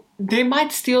know they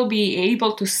might still be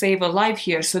able to save a life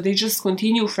here, so they just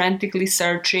continue frantically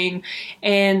searching,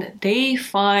 and they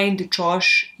find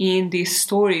Josh in this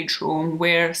storage room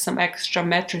where some extra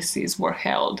mattresses were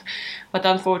held. But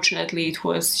unfortunately, it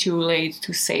was too late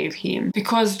to save him,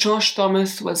 because Josh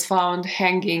Thomas was found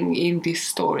hanging in this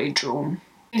storage room.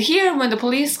 And here, when the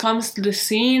police comes to the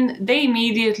scene, they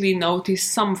immediately notice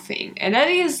something, and that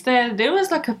is that there was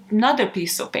like another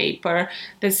piece of paper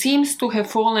that seems to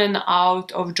have fallen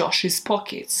out of Josh's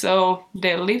pocket. So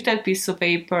they lift that piece of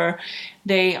paper,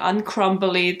 they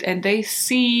uncrumble it, and they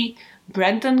see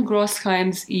Brendan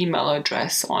Grossheim's email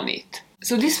address on it.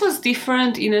 So this was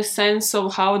different in a sense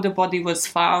of how the body was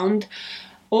found.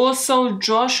 Also,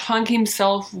 Josh hung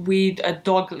himself with a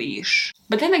dog leash.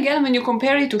 But then again, when you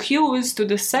compare it to Hughes, to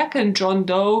the second John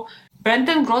Doe,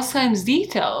 Brendan Grossheim's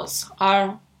details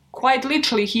are quite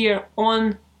literally here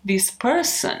on this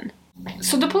person.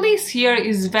 So the police here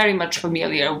is very much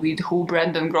familiar with who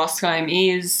Brendan Grossheim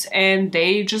is, and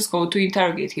they just go to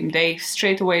interrogate him. They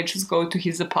straight away just go to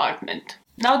his apartment.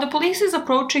 Now the police is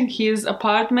approaching his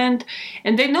apartment,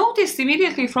 and they noticed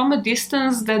immediately from a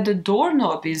distance that the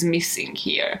doorknob is missing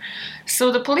here.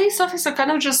 So the police officer kind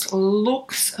of just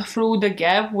looks through the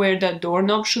gap where the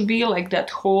doorknob should be, like that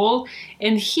hole,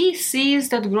 and he sees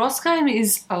that Grossheim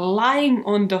is lying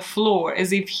on the floor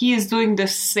as if he is doing the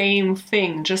same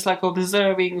thing, just like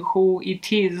observing who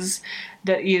it is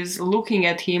that is looking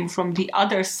at him from the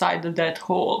other side of that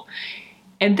hole.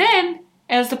 And then,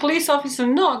 as the police officer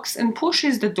knocks and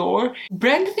pushes the door,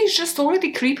 Brendan is just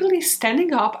already creepily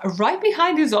standing up right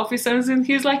behind his officers, and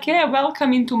he's like, "Yeah,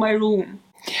 welcome into my room."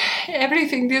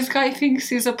 Everything this guy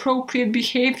thinks is appropriate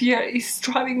behavior is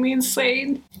driving me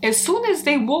insane. As soon as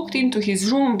they walked into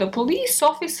his room, the police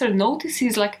officer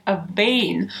notices like a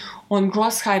vein on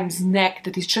Grossheim's neck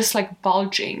that is just like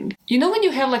bulging. You know when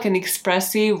you have like an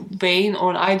expressive vein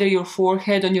on either your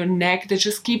forehead or your neck that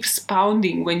just keeps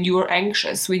pounding when you are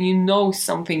anxious, when you know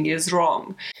something is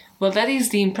wrong? Well, that is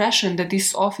the impression that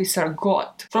this officer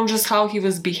got from just how he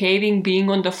was behaving, being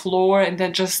on the floor and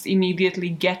then just immediately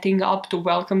getting up to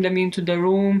welcome them into the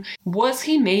room. Was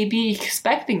he maybe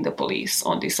expecting the police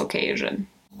on this occasion?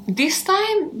 This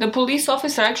time, the police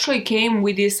officer actually came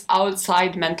with this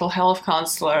outside mental health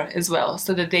counselor as well,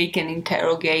 so that they can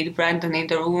interrogate Brendan in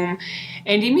the room.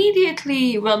 And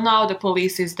immediately, well, now the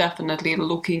police is definitely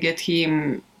looking at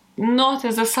him not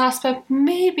as a suspect,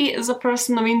 maybe as a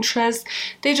person of interest.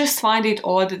 They just find it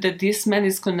odd that this man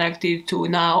is connected to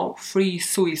now 3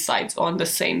 suicides on the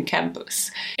same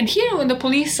campus. And here, when the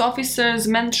police officers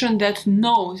mentioned that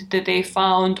note that they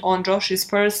found on Josh's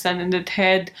person and that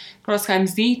had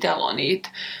Grossheim's detail on it,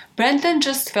 Brendan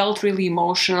just felt really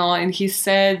emotional, and he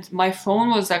said, "My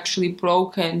phone was actually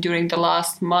broken during the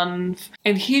last month."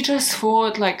 And he just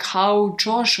thought like how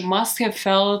Josh must have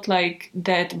felt like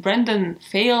that Brendan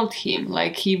failed him,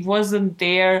 like he wasn't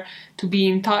there to be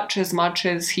in touch as much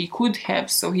as he could have.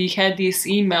 So he had this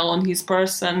email on his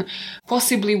person,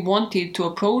 possibly wanted to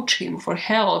approach him for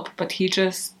help, but he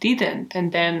just didn't.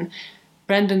 And then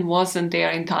Brendan wasn't there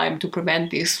in time to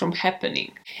prevent this from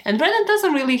happening. And Brendan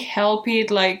doesn't really help it.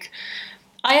 Like,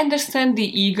 I understand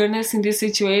the eagerness in these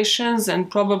situations, and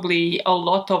probably a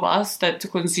lot of us that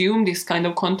consume this kind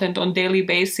of content on daily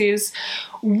basis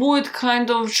would kind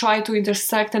of try to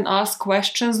intersect and ask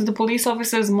questions that the police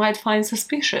officers might find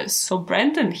suspicious. So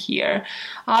Brendan here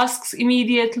asks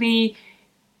immediately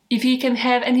if he can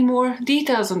have any more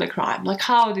details on the crime, like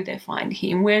how did they find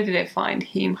him, where did they find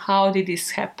him, how did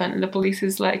this happen? And the police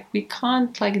is like, "We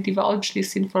can't like divulge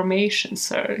this information,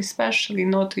 sir, especially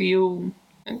not to you."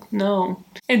 No.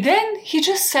 And then he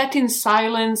just sat in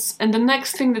silence, and the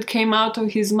next thing that came out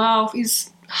of his mouth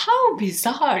is how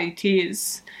bizarre it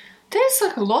is. There's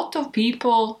like a lot of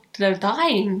people that are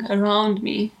dying around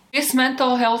me. This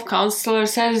mental health counselor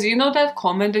says, you know that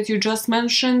comment that you just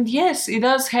mentioned? Yes, it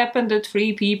does happen that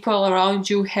 3 people around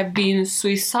you have been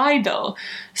suicidal.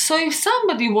 So if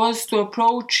somebody was to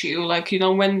approach you, like,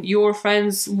 when your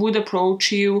friends would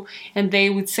approach you and they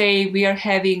would say, we are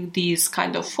having these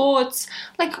kind of thoughts,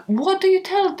 like, what do you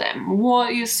tell them?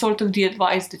 What is sort of the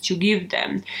advice that you give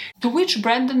them? To which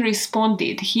Brandon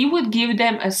responded, he would give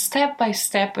them a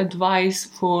step-by-step advice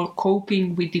for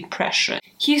coping with depression.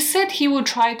 He said he would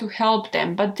try to help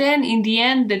them, but then in the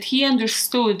end that he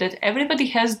understood that everybody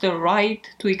has the right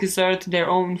to exert their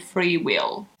own free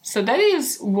will. So that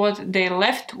is what they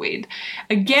left with.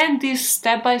 Again, this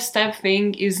step-by-step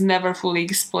thing is never fully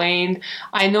explained.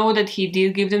 I know that he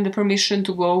did give them the permission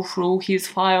to go through his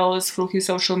files, through his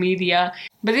social media,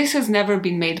 but this has never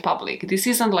been made public. This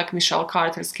isn't like Michelle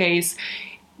Carter's case.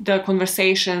 The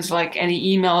conversations, like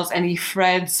any emails, any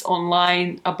threads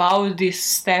online about this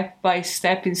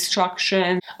step-by-step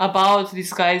instruction, about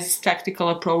this guy's tactical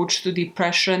approach to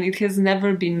depression, it has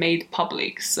never been made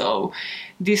public. So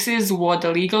this is what the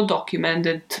legal document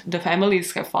that the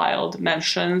families have filed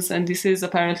mentions, and this is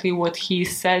apparently what he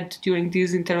said during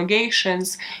these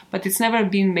interrogations, but it's never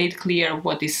been made clear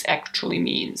what this actually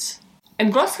means.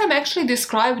 And Grossheim actually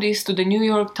described this to the New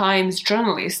York Times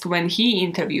journalist when he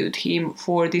interviewed him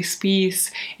for this piece.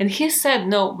 And he said,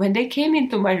 no, when they came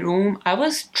into my room, I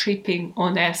was tripping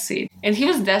on acid. And he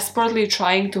was desperately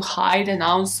trying to hide an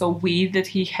ounce of weed that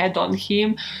he had on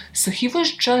him. So he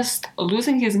was just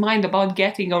losing his mind about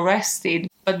getting arrested,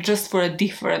 but just for a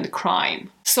different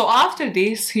crime. So after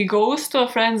this, he goes to a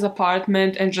friend's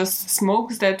apartment and just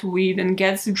smokes that weed and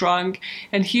gets drunk.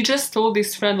 And he just told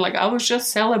his friend, like, I was just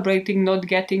celebrating not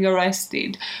getting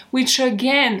arrested. Which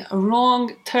again,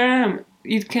 wrong term.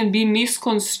 It can be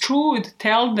misconstrued.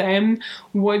 Tell them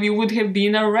what you would have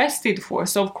been arrested for.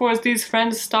 So of course these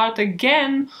friends start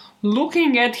again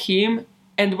looking at him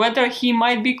and whether he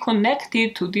might be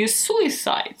connected to these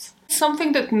suicides.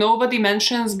 Something that nobody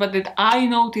mentions but that I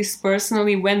noticed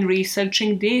personally when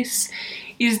researching this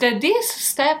is that this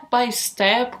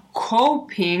step-by-step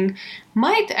coping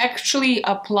might actually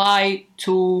apply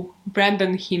to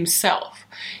Brandon himself.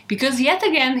 Because yet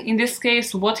again, in this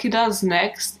case, what he does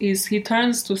next is he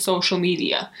turns to social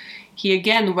media. He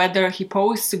again, whether he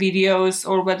posts videos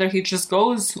or whether he just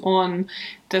goes on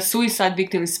the suicide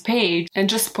victim's page and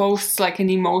just posts like an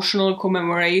emotional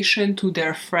commemoration to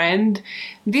their friend,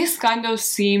 this kind of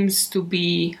seems to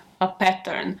be a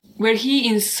pattern where he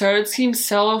inserts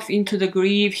himself into the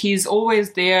grief. He's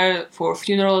always there for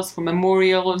funerals, for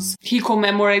memorials. He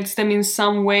commemorates them in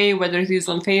some way, whether it is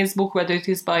on Facebook, whether it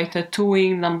is by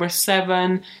tattooing number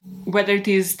 7, whether it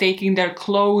is taking their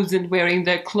clothes and wearing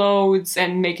their clothes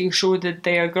and making sure that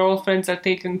their girlfriends are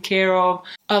taken care of,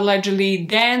 allegedly.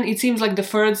 Then it seems like the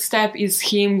third step is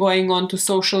him going on to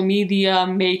social media,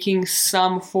 making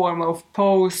some form of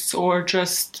posts or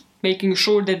just making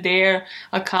sure that their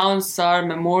accounts are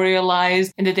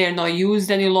memorialized and that they're not used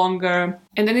any longer.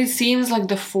 And then it seems like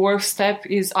the fourth step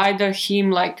is either him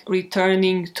like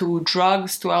returning to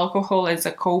drugs, to alcohol as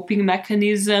a coping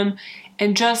mechanism,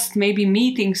 and just maybe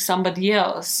meeting somebody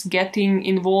else, getting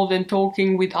involved and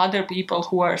talking with other people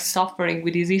who are suffering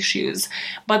with these issues.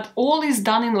 But all is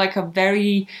done in like a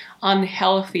very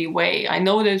unhealthy way. I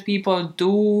know that people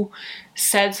do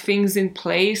set things in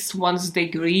place once they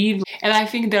grieve, and I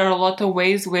think there are a lot of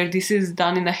ways where this is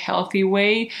done in a healthy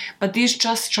way, but this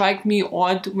just struck me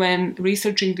odd when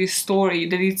researching this story,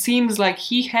 that it seems like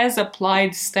he has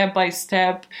applied step by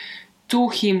step to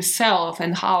himself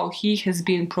and how he has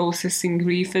been processing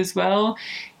grief as well,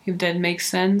 if that makes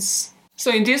sense. So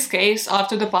in this case,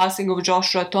 after the passing of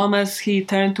Joshua Thomas, he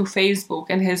turned to Facebook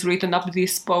and has written up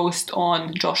this post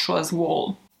on Joshua's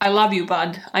wall. I love you,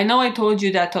 bud. I know I told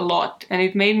you that a lot, and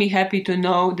it made me happy to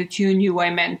know that you knew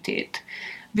I meant it.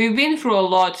 We've been through a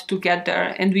lot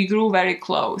together, and we grew very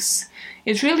close.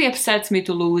 It really upsets me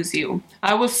to lose you.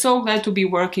 I was so glad to be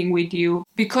working with you,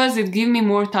 because it gave me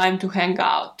more time to hang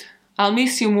out. I'll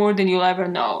miss you more than you'll ever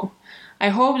know. I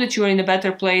hope that you are in a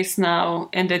better place now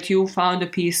and that you found a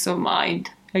peace of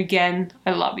mind. Again,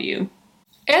 I love you.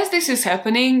 As this is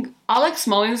happening, Alex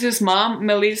Mullins' mom,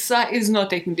 Melissa, is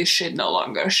not taking this shit no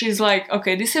longer. She's like,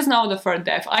 okay, this is now the third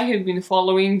death I have been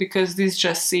following because this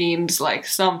just seems like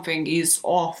something is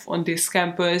off on this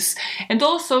campus. And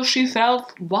also she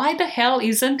felt, why the hell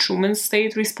isn't Truman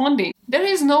State responding? There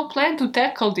is no plan to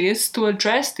tackle this, to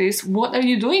address this. What are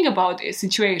you doing about this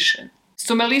situation?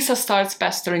 So Melissa starts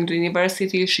pestering the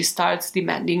university, she starts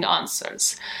demanding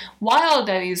answers. While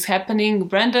that is happening,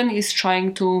 Brandon is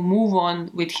trying to move on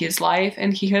with his life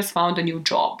and he has found a new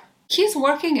job. He's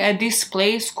working at this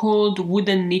place called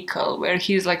Wooden Nickel, where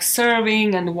he's like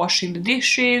serving and washing the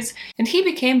dishes, and he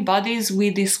became buddies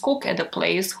with this cook at the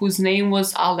place whose name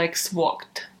was Alex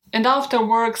Vogt. And after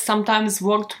work, sometimes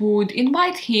Vogt would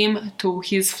invite him to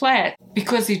his flat,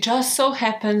 because it just so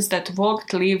happens that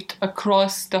Vogt lived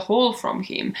across the hall from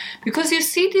him. Because you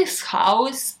see, this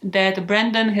house that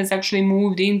Brandon has actually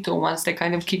moved into once they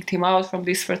kind of kicked him out from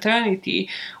this fraternity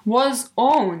was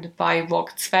owned by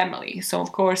Vogt's family. So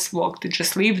of course Vogt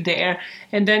just lived there,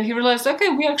 and then he realized, okay,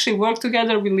 we actually work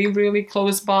together, we live really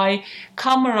close by,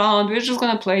 come around, we're just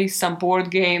gonna play some board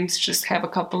games, just have a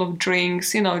couple of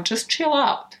drinks, just chill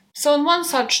out. So on one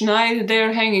such night,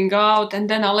 they're hanging out, and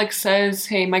then Alex says,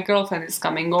 hey, my girlfriend is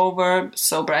coming over.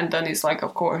 So Brandon is like,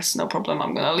 of course, no problem,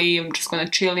 I'm gonna leave, I'm just gonna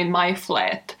chill in my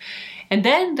flat. And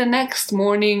then the next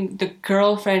morning, the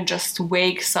girlfriend just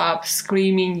wakes up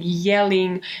screaming,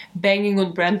 yelling, banging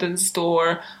on Brandon's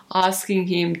door, asking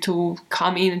him to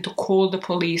come in and to call the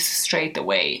police straight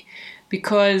away.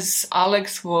 Because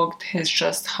Alex Vogt has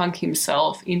just hung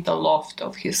himself in the loft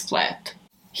of his flat.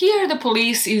 Here the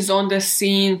police is on the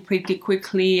scene pretty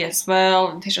quickly as well,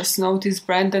 and they just notice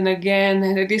Brandon again,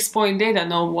 and at this point they don't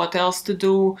know what else to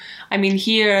do. I mean,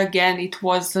 here again it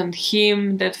wasn't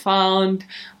him that found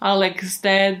Alex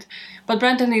dead, but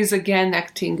Brandon is again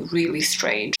acting really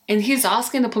strange. And he's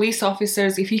asking the police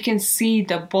officers if he can see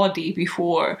the body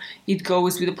before it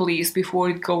goes with the police, before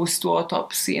it goes to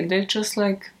autopsy, and they're just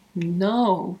like,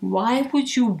 no, why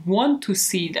would you want to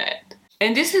see that?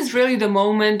 And this is really the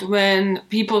moment when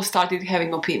people started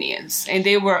having opinions, and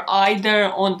they were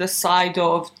either on the side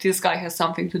of this guy has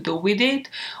something to do with it,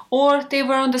 or they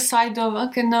were on the side of,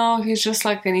 okay, no, he's just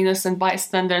like an innocent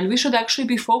bystander, and we should actually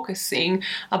be focusing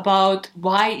about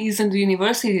why isn't the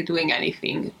university doing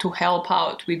anything to help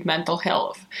out with mental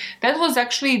health. That was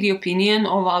actually the opinion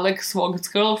of Alex Vogt's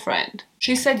girlfriend.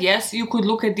 She said, yes, you could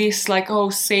look at this like, oh,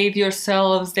 save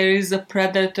yourselves, there is a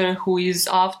predator who is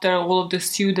after all of the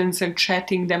students and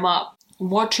chatting them up.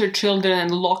 Watch your children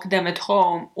and lock them at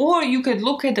home. Or you could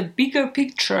look at the bigger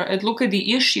picture and look at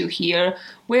the issue here,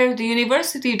 where the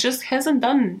university just hasn't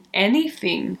done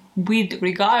anything with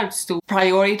regards to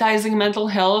prioritizing mental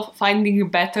health, finding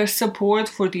better support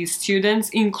for these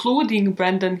students, including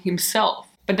Brandon himself.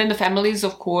 But then the families,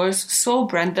 of course, saw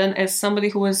Brandon as somebody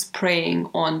who was preying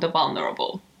on the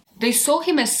vulnerable. They saw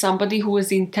him as somebody who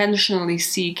was intentionally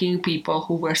seeking people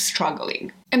who were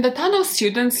struggling. And a ton of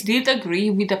students did agree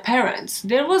with the parents.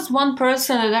 There was one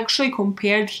person that actually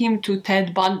compared him to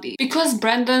Ted Bundy. Because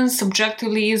Brandon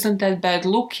subjectively isn't that bad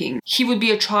looking. He would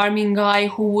be a charming guy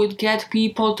who would get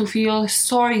people to feel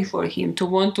sorry for him, to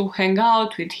want to hang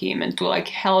out with him and to like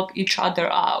help each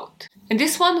other out. And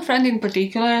this one friend in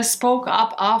particular spoke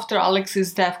up after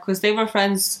Alex's death, because they were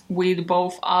friends with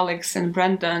both Alex and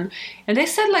Brandon. And they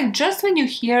said, like, just when you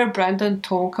hear Brandon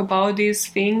talk about these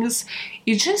things,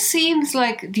 it just seems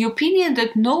like the opinion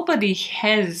that nobody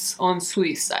has on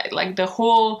suicide. Like the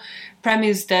whole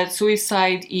premise that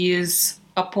suicide is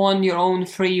upon your own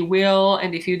free will,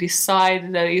 and if you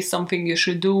decide that is something you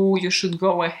should do, you should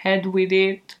go ahead with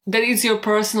it. That is your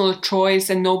personal choice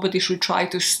and nobody should try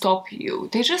to stop you.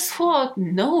 They just thought,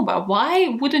 no, but why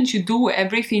wouldn't you do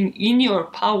everything in your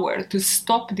power to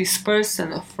stop this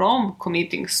person from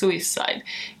committing suicide?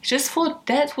 I just thought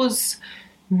that was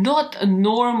not a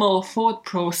normal thought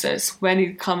process when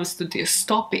it comes to this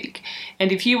topic. And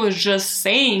if he was just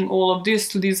saying all of this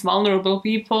to these vulnerable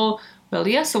people, well,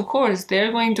 yes, of course,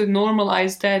 they're going to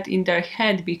normalize that in their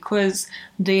head because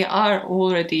they are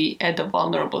already at a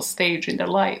vulnerable stage in their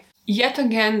life. Yet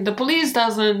again, the police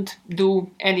doesn't do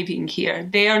anything here.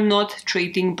 They are not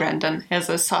treating Brandon as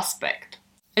a suspect.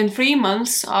 And 3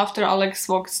 months after Alex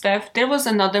Vogt's death, there was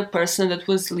another person that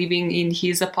was living in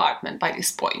his apartment by this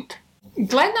point.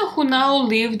 Glenna, who now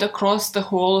lived across the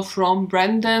hall from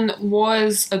Brandon,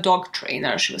 was a dog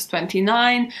trainer. She was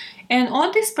 29, and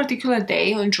on this particular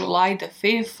day, on July the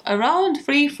 5th, around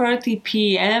 3:30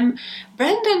 p.m.,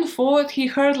 Brandon thought he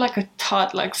heard like a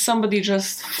thud, like somebody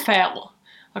just fell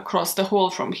across the hall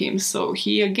from him, so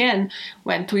he again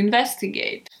went to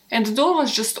investigate. And the door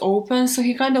was just open, so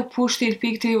he kind of pushed it,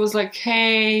 picked it, he was like,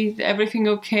 hey, everything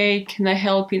okay? Can I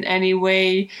help in any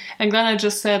way? And Glenna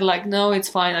just said like, no, it's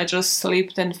fine, I just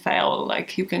slipped and fell,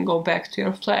 like you can go back to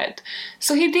your flat.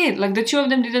 So he did, like the two of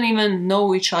them didn't even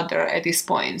know each other at this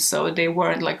point, so they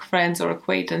weren't like friends or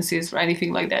acquaintances or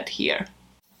anything like that here.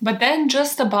 But then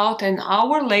just about an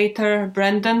hour later,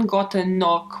 Brandon got a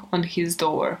knock on his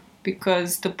door.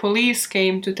 because the police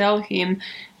came to tell him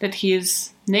that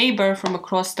his neighbor from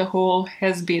across the hall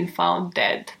has been found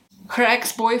dead. Her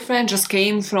ex-boyfriend just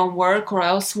came from work or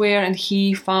elsewhere and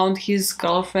he found his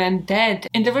girlfriend dead.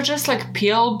 And there were just like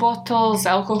pill bottles,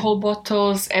 alcohol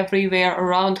bottles everywhere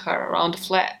around her, around the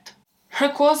flat. Her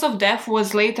cause of death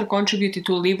was later contributed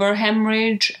to liver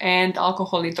hemorrhage and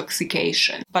alcohol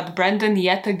intoxication. But Brandon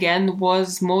yet again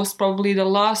was most probably the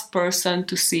last person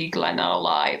to see Glenna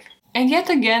alive. And yet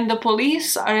again the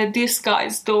police are at this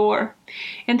guy's door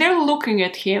and they're looking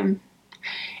at him.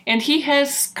 And he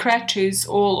has scratches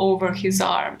all over his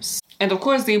arms. And of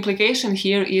course the implication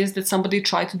here is that somebody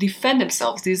tried to defend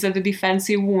themselves. These are the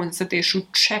defensive wounds, that they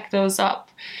should check those up.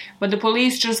 But the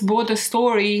police just bought the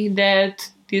story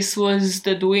that this was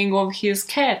the doing of his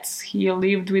cats. He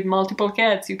lived with multiple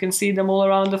cats. You can see them all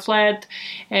around the flat.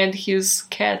 And his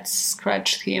cats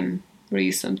scratched him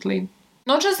recently.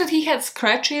 Not just that he had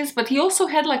scratches, but he also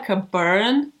had like a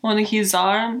burn on his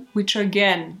arm, which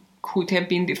again could have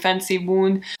been defensive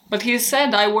wound. But he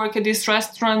said, I work at this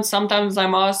restaurant, sometimes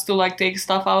I'm asked to like take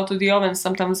stuff out of the oven,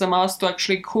 sometimes I'm asked to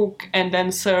actually cook and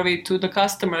then serve it to the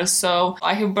customers, so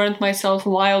I have burnt myself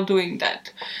while doing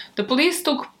that. The police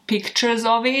took pictures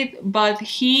of it, but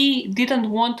he didn't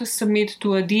want to submit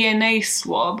to a DNA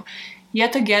swab,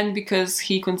 yet again because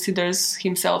he considers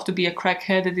himself to be a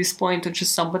crackhead at this point, or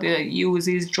just somebody that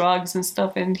uses drugs and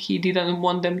stuff, and he didn't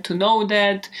want them to know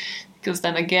that, because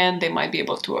then again they might be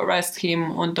able to arrest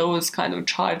him on those kind of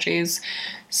charges.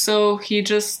 So he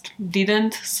just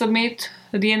didn't submit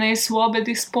a DNA swab at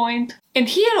this point. And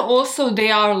here also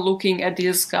they are looking at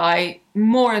this guy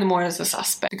more and more as a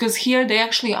suspect, because here they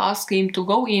actually ask him to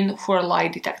go in for a lie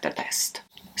detector test.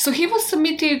 So he was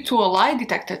submitted to a lie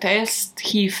detector test,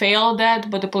 he failed that,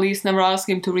 but the police never asked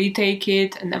him to retake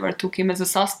it and never took him as a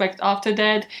suspect after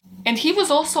that. And he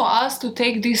was also asked to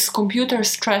take this computer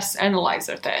stress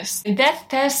analyzer test. And that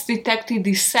test detected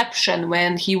deception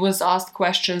when he was asked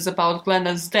questions about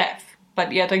Glenna's death.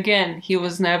 But yet again, he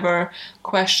was never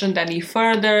questioned any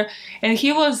further, and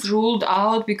he was ruled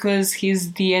out because his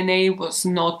DNA was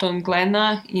not on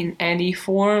Glenna in any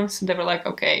form. So they were like,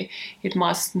 okay, it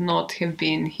must not have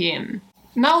been him.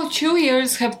 Now 2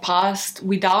 years have passed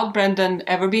without Brandon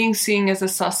ever being seen as a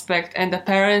suspect, and the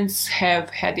parents have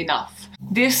had enough.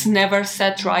 This never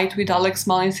sat right with Alex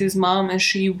Mullins' mom, and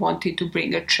she wanted to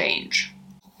bring a change.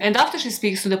 And after she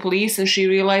speaks to the police and she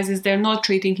realizes they're not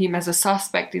treating him as a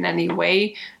suspect in any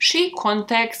way, she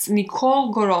contacts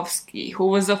Nicole Gorovsky, who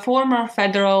was a former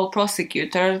federal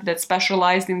prosecutor that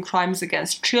specialized in crimes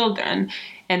against children,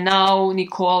 and now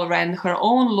Nicole ran her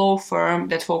own law firm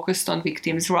that focused on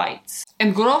victims' rights.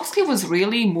 And Gorovsky was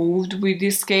really moved with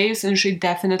this case, and she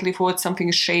definitely thought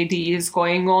something shady is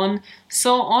going on.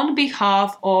 So on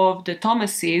behalf of the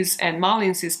Thomases and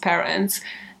Mullins' parents,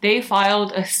 they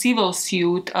filed a civil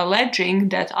suit alleging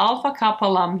that Alpha Kappa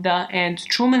Lambda and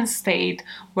Truman State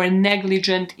were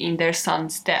negligent in their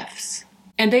sons' deaths.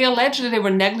 And they alleged that they were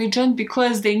negligent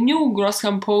because they knew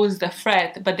Grossham posed a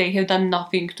threat, but they had done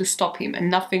nothing to stop him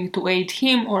and nothing to aid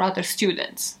him or other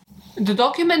students. The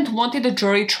document wanted a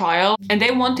jury trial, and they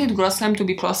wanted Grossham to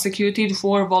be prosecuted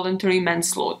for voluntary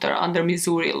manslaughter under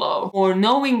Missouri law, or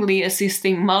knowingly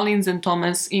assisting Mullins and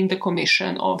Thomas in the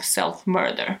commission of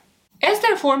self-murder. As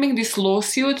they're forming this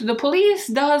lawsuit, the police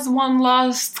does one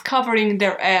last covering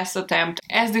their ass attempt,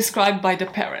 as described by the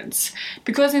parents.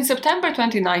 Because in September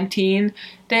 2019,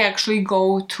 they actually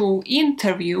go to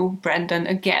interview Brandon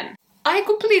again. I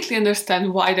completely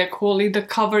understand why they call it the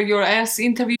cover your ass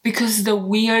interview, because the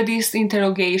weirdest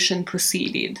interrogation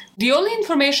proceeded. The only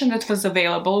information that was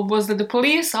available was that the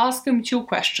police asked him 2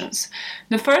 questions.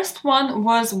 The first one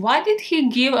was, why did he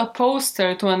give a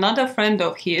poster to another friend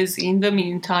of his in the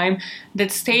meantime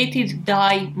that stated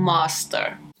Die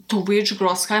Master? To which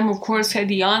Grosheim, of course, had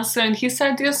the answer, and he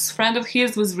said this friend of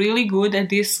his was really good at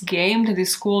this game that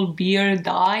is called Beer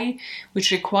Die,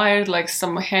 which required like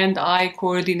some hand-eye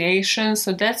coordination,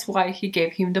 so that's why he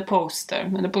gave him the poster.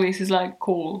 And the police is like,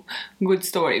 cool, good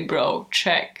story, bro,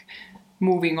 check.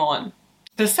 Moving on.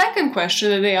 The second question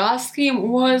that they asked him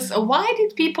was, why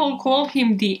did people call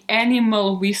him the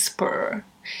Animal Whisperer?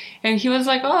 And he was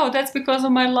like, oh, that's because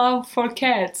of my love for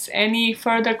cats. Any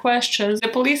further questions? The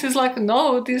police is like,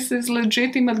 no, this is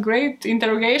legitimate, great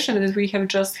interrogation that we have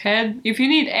just had. If you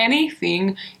need anything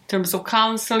in terms of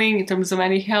counseling, in terms of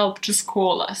any help, just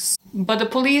call us. But the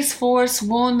police force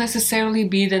won't necessarily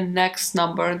be the next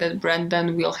number that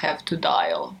Brandon will have to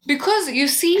dial. Because, you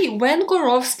see, when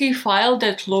Gorovsky filed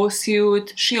that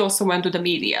lawsuit, she also went to the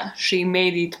media. She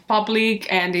made it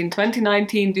public, and in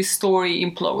 2019 this story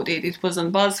imploded. It was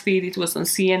on BuzzFeed, BuzzFeed, it was on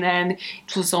CNN,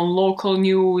 it was on local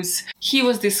news. He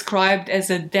was described as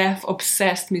a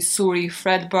death-obsessed Missouri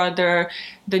frat brother.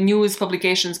 The news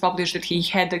publications published that he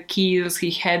had the keys,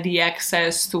 he had the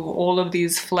access to all of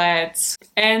these flats,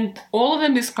 and all of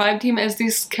them described him as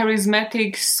this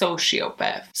charismatic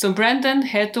sociopath. So Brandon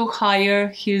had to hire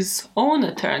his own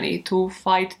attorney to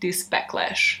fight this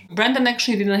backlash. Brandon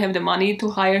actually didn't have the money to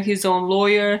hire his own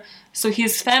lawyer, so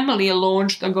his family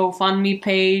launched a GoFundMe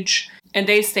page, and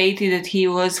they stated that he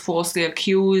was falsely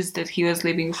accused, that he was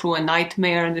living through a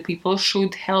nightmare, and that people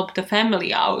should help the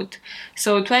family out.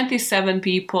 So 27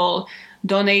 people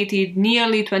donated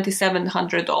nearly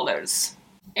 $2,700.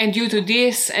 And due to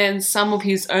this and some of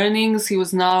his earnings, he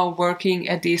was now working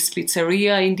at this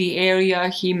pizzeria in the area.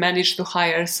 He managed to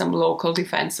hire some local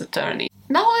defense attorney.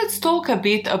 Now let's talk a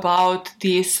bit about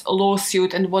this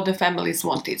lawsuit and what the families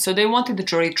wanted. So they wanted a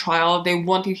jury trial, they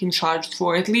wanted him charged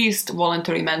for at least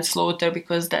voluntary manslaughter,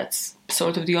 because that's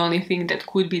sort of the only thing that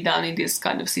could be done in this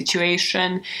kind of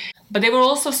situation. But they were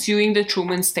also suing the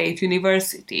Truman State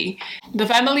University. The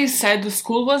family said the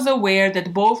school was aware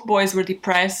that both boys were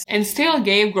depressed and still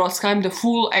gave Grossheim the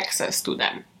full access to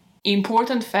them.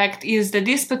 Important fact is that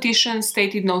this petition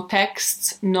stated no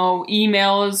texts, no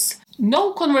emails,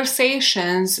 no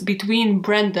conversations between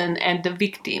Brandon and the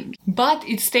victim, but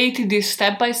it stated this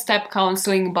step-by-step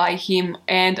counseling by him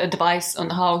and advice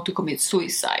on how to commit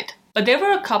suicide. But there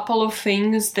were a couple of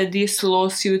things that this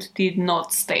lawsuit did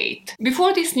not state.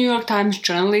 Before this New York Times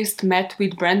journalist met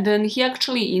with Brandon, he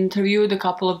actually interviewed a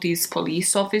couple of these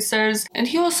police officers, and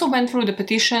he also went through the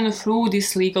petition through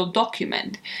this legal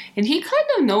document, and he kind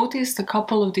of noticed a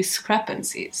couple of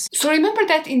discrepancies. So remember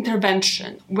that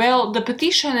intervention? Well, the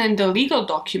petition and the legal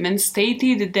document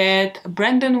stated that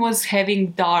Brandon was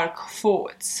having dark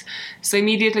thoughts. So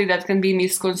immediately that can be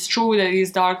misconstrued that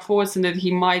these dark thoughts and that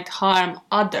he might harm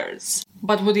others.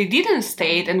 But what it didn't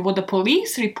state, and what the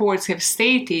police reports have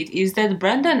stated, is that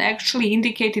Brandon actually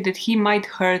indicated that he might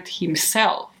hurt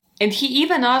himself. And he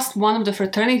even asked one of the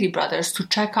fraternity brothers to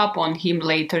check up on him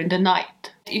later in the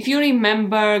night. If you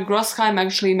remember, Grossheim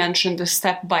actually mentioned the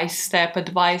step-by-step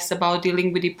advice about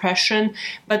dealing with depression,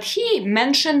 but he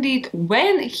mentioned it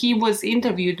when he was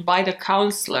interviewed by the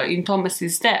counselor in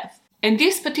Thomas's death. And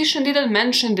this petition didn't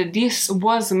mention that this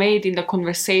was made in the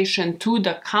conversation to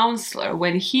the counselor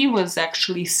when he was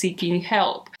actually seeking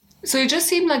help. So it just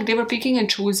seemed like they were picking and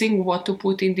choosing what to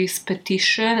put in this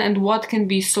petition and what can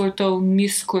be sort of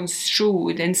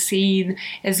misconstrued and seen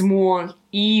as more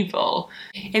evil.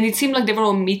 And it seemed like they were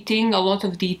omitting a lot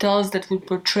of details that would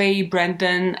portray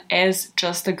Brandon as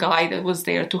just a guy that was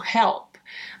there to help.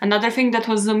 Another thing that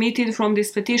was omitted from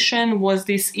this petition was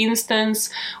this instance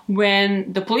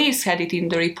when the police had it in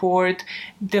the report.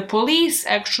 The police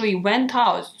actually went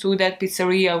out to that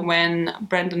pizzeria when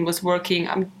Brandon was working.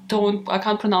 I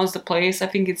can't pronounce the place. I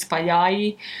think it's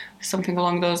Payai, something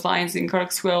along those lines in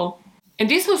Kirksville. And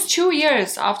this was 2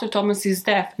 years after Thomas's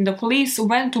death, and the police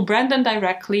went to Brandon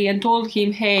directly and told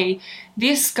him, hey,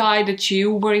 this guy that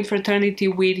you were in fraternity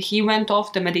with, he went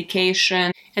off the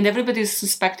medication, and everybody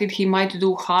suspected he might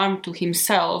do harm to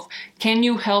himself. Can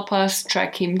you help us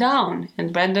track him down?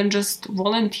 And Brandon just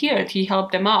volunteered, he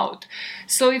helped them out.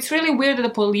 So it's really weird that the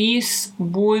police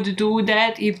would do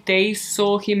that if they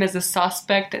saw him as a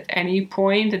suspect at any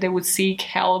point, that they would seek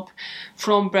help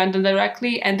from Brandon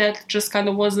directly, and that just kind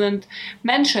of wasn't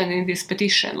mentioned in this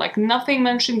petition. Like, nothing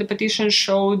mentioned in the petition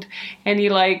showed any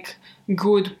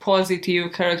good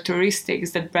positive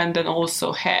characteristics that Brandon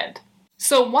also had.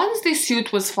 So once this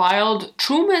suit was filed,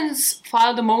 Truman's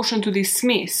filed a motion to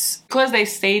dismiss because they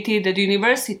stated that the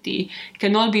university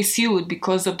cannot be sued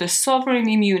because of the sovereign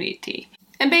immunity.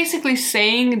 And basically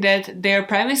saying that their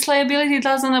premise liability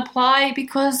doesn't apply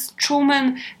because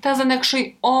Truman doesn't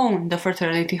actually own the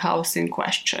fraternity house in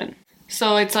question.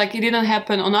 So it's like it didn't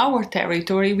happen on our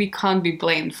territory, we can't be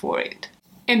blamed for it.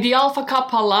 And the Alpha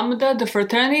Kappa Lambda, the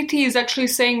fraternity, is actually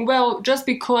saying, well, just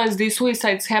because these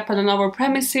suicides happen on our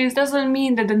premises doesn't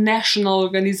mean that the national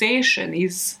organization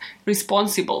is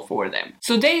responsible for them.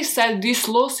 So they said this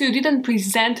lawsuit didn't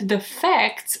present the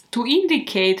facts to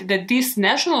indicate that this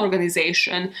national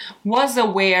organization was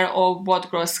aware of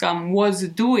what Grossheim was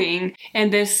doing,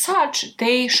 and as such,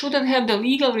 they shouldn't have the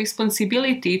legal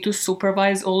responsibility to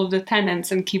supervise all of the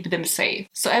tenants and keep them safe.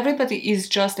 So everybody is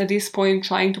just at this point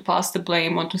trying to pass the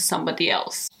blame onto somebody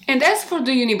else. And as for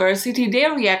the university,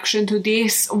 their reaction to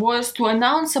this was to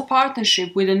announce a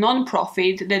partnership with a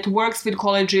non-profit that works with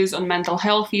colleges on mental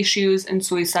health issues and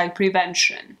suicide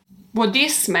prevention. What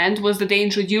this meant was that they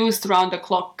introduced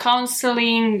round-the-clock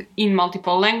counseling in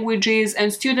multiple languages,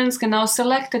 and students can now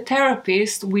select a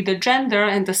therapist with the gender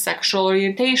and the sexual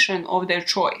orientation of their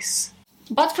choice.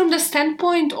 But from the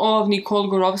standpoint of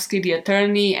Nicole Gorovsky, the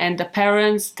attorney, and the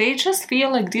parents, they just feel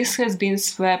like this has been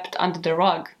swept under the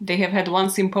rug. They have had one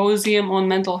symposium on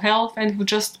mental health and have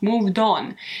just moved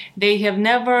on. They have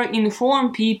never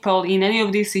informed people in any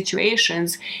of these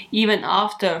situations, even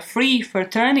after 3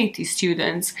 fraternity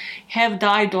students have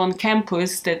died on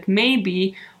campus, that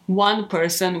maybe one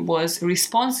person was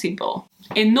responsible.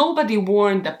 And nobody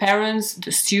warned the parents,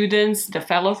 the students, the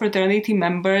fellow fraternity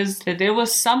members that there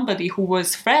was somebody who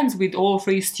was friends with all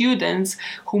 3 students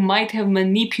who might have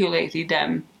manipulated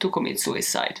them to commit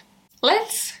suicide.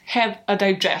 Let's have a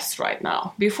digest right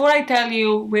now. Before I tell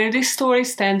you where this story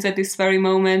stands at this very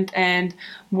moment and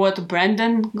what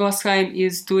Brandon Gosheim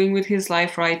is doing with his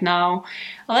life right now,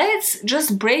 let's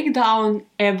just break down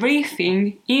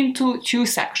everything into 2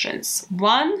 sections.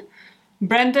 One,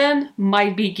 Brandon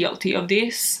might be guilty of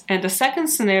this, and the second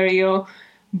scenario,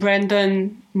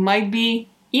 Brandon might be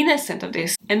innocent of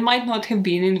this and might not have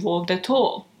been involved at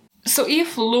all. So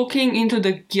if looking into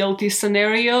the guilty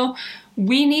scenario,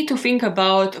 we need to think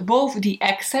about both the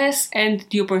access and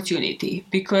the opportunity,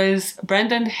 because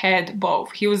Brandon had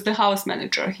both. He was the house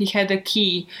manager. He had a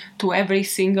key to every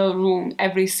single room,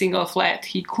 every single flat.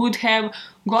 He could have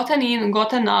gotten in,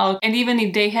 gotten out, and even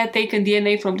if they had taken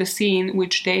DNA from the scene,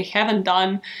 which they haven't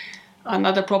done,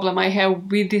 another problem I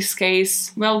have with this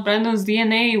case, well, Brandon's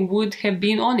DNA would have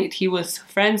been on it. He was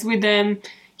friends with them.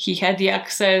 He had the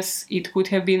access, it could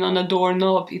have been on a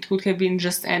doorknob, it could have been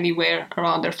just anywhere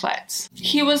around their flats.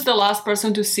 He was the last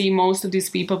person to see most of these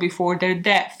people before their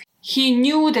death. He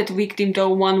knew that victim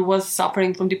number 1 was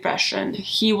suffering from depression.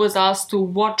 He was asked to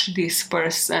watch this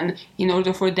person in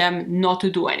order for them not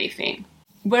to do anything.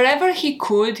 Wherever he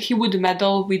could, he would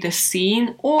meddle with the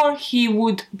scene, or he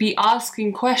would be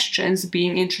asking questions,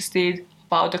 being interested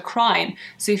about the crime.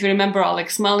 So if you remember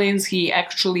Alex Mullins, he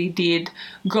actually did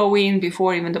go in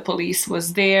before even the police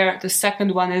was there. The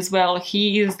second one as well,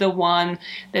 he is the one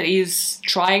that is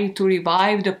trying to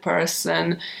revive the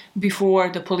person before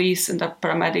the police and the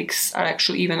paramedics are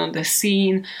actually even on the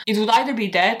scene. It would either be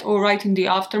that, or right in the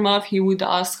aftermath, he would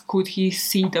ask, could he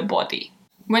see the body?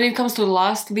 When it comes to the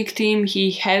last victim,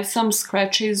 he had some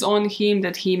scratches on him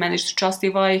that he managed to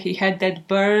justify. He had that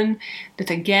burn that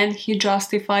again he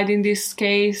justified in this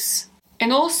case.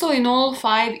 And also in all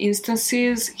 5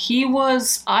 instances, he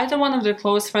was either one of their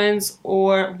close friends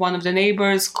or one of the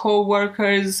neighbors,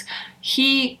 co-workers.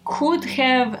 He could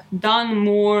have done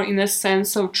more in a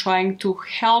sense of trying to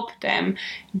help them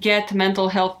get mental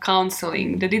health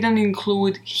counseling. That didn't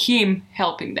include him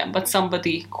helping them, but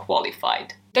somebody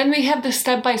qualified. Then we have the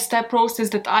step-by-step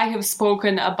process that I have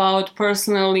spoken about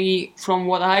personally from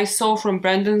what I saw from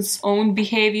Brandon's own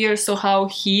behavior, so how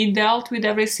he dealt with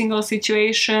every single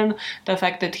situation, the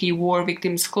fact that he wore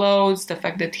victims' clothes, the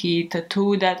fact that he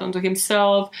tattooed that onto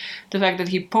himself, the fact that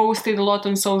he posted a lot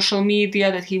on social media,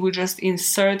 that he would just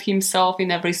insert himself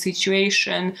in every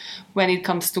situation when it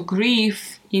comes to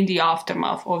grief in the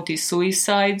aftermath of these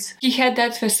suicides. He had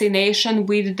that fascination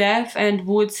with death and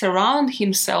would surround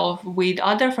himself with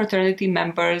other fraternity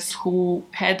members who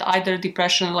had either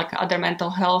depression, like other mental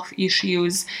health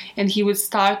issues, and he would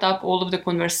start up all of the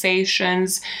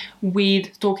conversations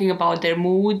with talking about their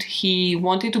mood. He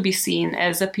wanted to be seen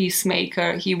as a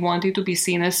peacemaker. He wanted to be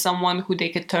seen as someone who they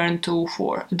could turn to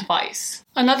for advice.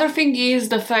 Another thing is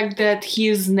the fact that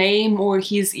his name or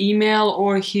his email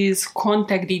or his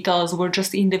contact details were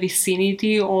just in the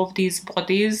vicinity of these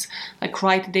bodies, like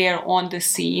right there on the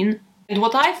scene. And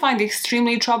what I find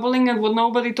extremely troubling and what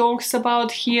nobody talks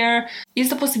about here is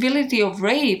the possibility of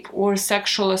rape or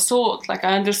sexual assault. Like,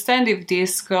 I understand if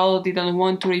this girl didn't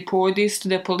want to report this to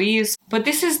the police, but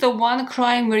this is the one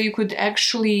crime where you could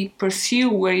actually pursue,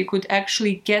 where you could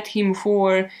actually get him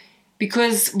for,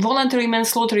 because voluntary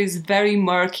manslaughter is very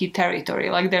murky territory.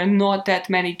 Like, there are not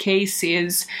that many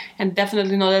cases, and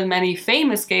definitely not that many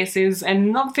famous cases,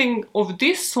 and nothing of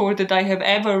this sort that I have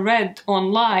ever read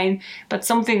online, but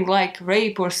something like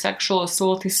rape or sexual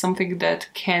assault is something that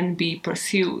can be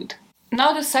pursued.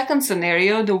 Now the second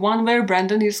scenario, the one where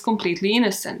Brandon is completely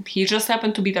innocent. He just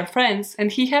happened to be their friends,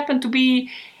 and he happened to be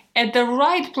at the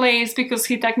right place because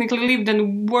he technically lived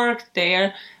and worked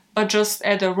there, but just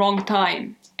at the wrong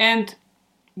time. And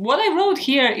what I wrote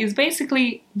here is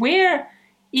basically, where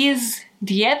is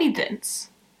the evidence?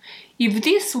 If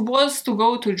this was to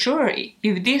go to jury,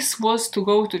 if this was to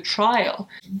go to trial,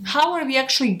 how are we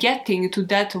actually getting to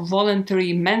that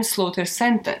voluntary manslaughter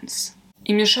sentence?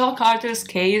 In Michelle Carter's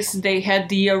case, they had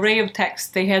the array of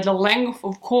texts, they had the length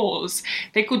of calls.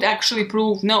 They could actually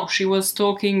prove, no, she was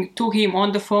talking to him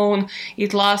on the phone,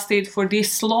 it lasted for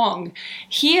this long.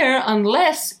 Here,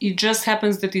 unless it just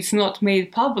happens that it's not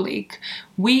made public,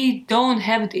 we don't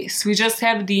have this. We just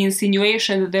have the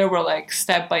insinuation that there were like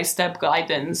step-by-step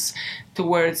guidance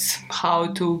towards how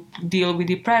to deal with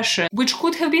depression, which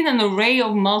could have been an array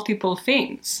of multiple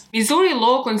things. Missouri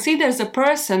law considers a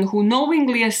person who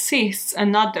knowingly assists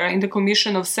another in the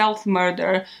commission of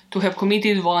self-murder to have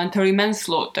committed voluntary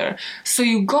manslaughter. So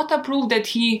you gotta prove that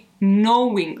he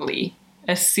knowingly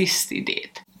assisted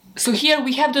it. So here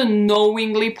we have the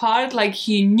knowingly part, like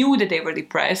he knew that they were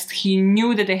depressed, he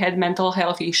knew that they had mental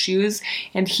health issues,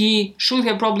 and he should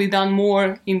have probably done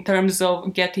more in terms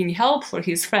of getting help for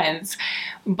his friends.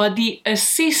 But the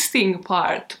assisting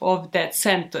part of that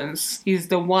sentence is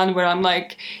the one where I'm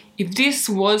like, if this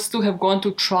was to have gone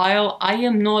to trial, I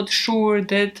am not sure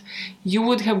that you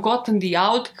would have gotten the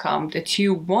outcome that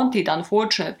you wanted,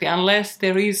 unfortunately, unless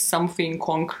there is something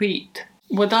concrete.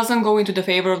 What doesn't go into the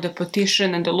favor of the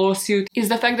petition and the lawsuit is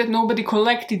the fact that nobody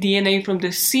collected DNA from the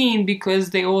scene because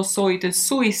they all saw it as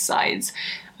suicides.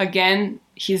 Again,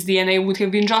 his DNA would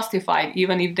have been justified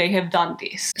even if they have done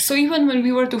this. So even when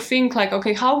we were to think like,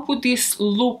 okay, how would this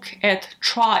look at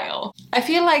trial? I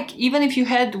feel like even if you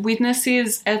had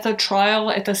witnesses at a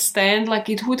trial, at a stand, like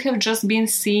it would have just been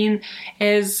seen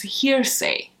as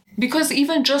hearsay. Because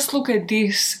even just look at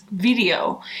this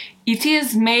video, it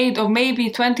is made of maybe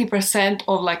 20%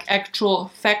 of like actual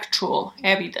factual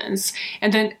evidence,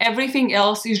 and then everything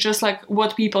else is just like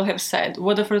what people have said,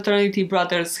 what the fraternity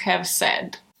brothers have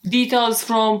said. Details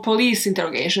from police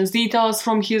interrogations, details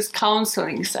from his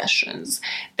counseling sessions.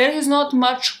 There is not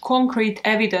much concrete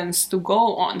evidence to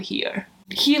go on here.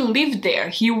 He lived there,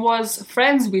 he was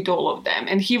friends with all of them,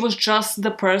 and he was just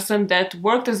the person that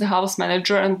worked as a house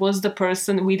manager and was the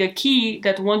person with a key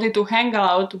that wanted to hang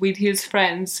out with his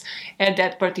friends at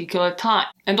that particular time.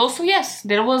 And also, yes,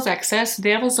 there was access,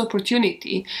 there was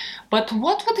opportunity, but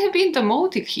what would have been the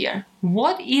motive here?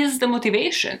 What is the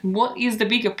motivation? What is the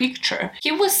bigger picture?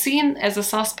 He was seen as a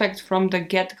suspect from the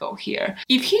get-go here.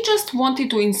 If he just wanted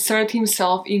to insert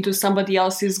himself into somebody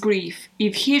else's grief,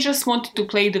 if he just wanted to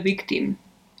play the victim,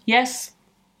 yes,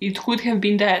 it could have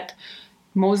been that.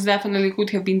 Most definitely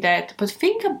could have been that. But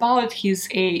think about his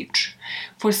age.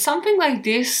 For something like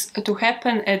this to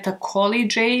happen at a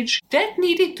college age, that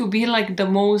needed to be like the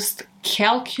most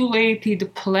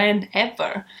calculated plan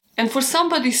ever. And for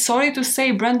somebody, sorry to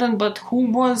say, Brendan, but who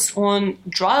was on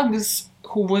drugs,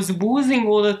 who was boozing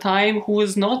all the time, who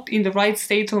was not in the right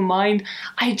state of mind,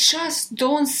 I just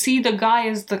don't see the guy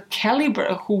as the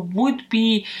caliber who would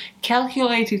be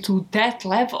calculated to that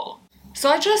level. So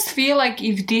I just feel like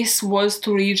if this was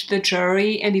to reach the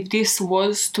jury and if this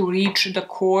was to reach the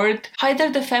court, either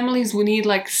the families would need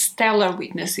like stellar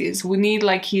witnesses, would need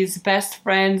like his best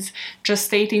friends just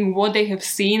stating what they have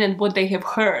seen and what they have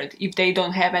heard if they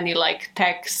don't have any like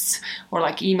texts or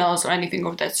like emails or anything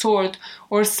of that sort,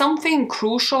 or something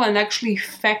crucial and actually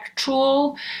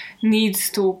factual needs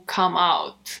to come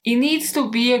out. It needs to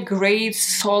be a great,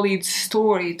 solid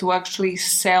story to actually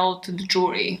sell to the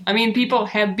jury. I mean, people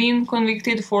have been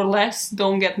convicted for less,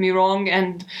 don't get me wrong,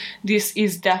 and this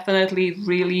is definitely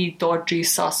really dodgy,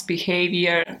 sus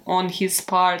behavior on his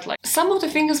part. Like, some of the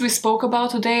things we spoke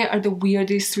about today are the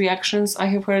weirdest reactions I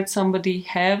have heard somebody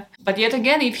have. But yet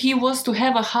again, if he was to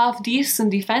have a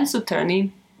half-decent defense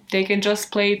attorney, they can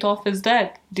just play it off as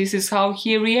that. This is how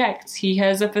he reacts. He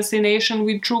has a fascination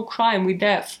with true crime, with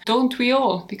death. Don't we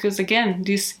all? Because again,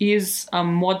 this is a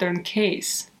modern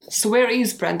case. So where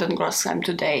is Brendan Grossheim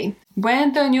today?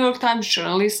 When the New York Times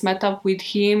journalist met up with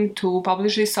him to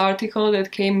publish this article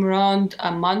that came around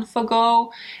a month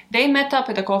ago, they met up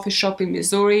at a coffee shop in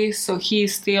Missouri, so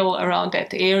he's still around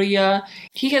that area.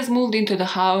 He has moved into the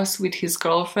house with his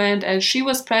girlfriend and she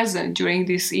was present during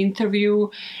this interview,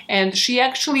 and she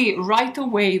actually right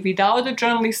away, without the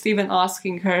journalist even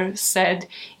asking her, said,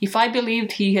 if I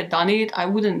believed he had done it, I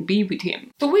wouldn't be with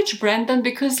him. To which Brendan,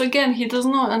 because again he does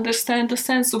not understand the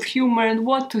sense of humor and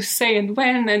what to say and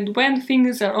when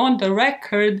things are on the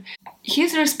record,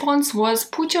 his response was,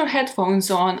 put your headphones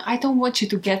on, I don't want you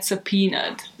to get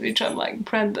subpoenaed. Which I'm like,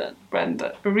 Brendan,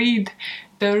 read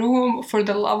the room, for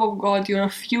the love of God, you're a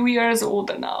few years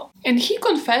older now. And he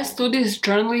confessed to this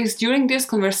journalist during this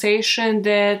conversation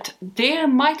that there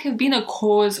might have been a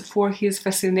cause for his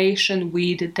fascination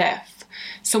with death.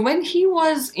 So when he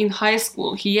was in high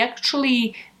school, he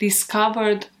actually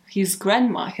discovered his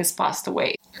grandma has passed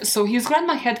away. So his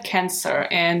grandma had cancer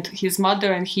and his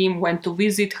mother and him went to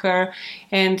visit her,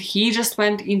 and he just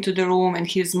went into the room and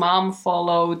his mom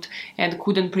followed and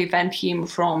couldn't prevent him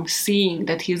from seeing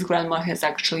that his grandma has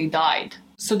actually died.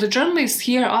 So the journalist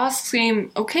here asks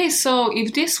him, okay, so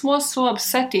if this was so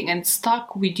upsetting and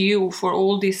stuck with you for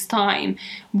all this time,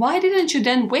 why didn't you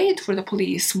then wait for the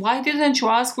police? Why didn't you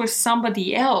ask for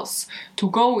somebody else to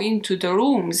go into the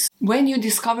rooms when you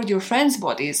discovered your friends'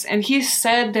 bodies? And he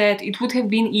said that it would have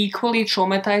been equally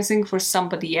traumatizing for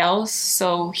somebody else,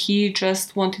 so he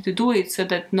just wanted to do it so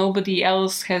that nobody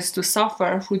else has to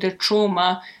suffer through the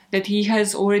trauma that he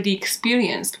has already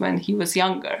experienced when he was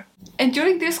younger. And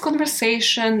during this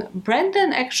conversation,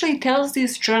 Brendan actually tells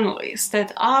this journalist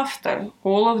that after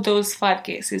all of those 5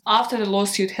 cases, after the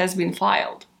lawsuit has been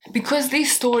filed, because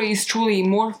this story is truly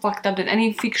more fucked up than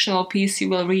any fictional piece you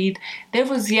will read, there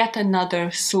was yet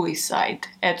another suicide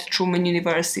at Truman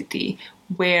University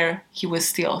where he was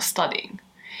still studying.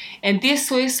 And this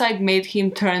suicide made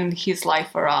him turn his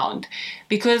life around,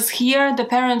 because here the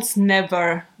parents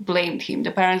never blamed him. The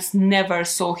parents never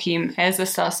saw him as a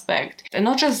suspect. And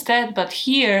not just that, but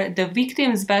here the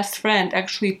victim's best friend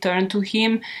actually turned to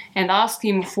him and asked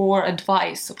him for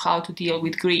advice of how to deal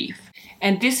with grief.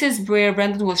 And this is where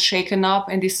Brendan was shaken up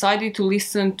and decided to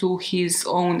listen to his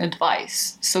own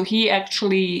advice. So he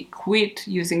actually quit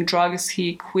using drugs,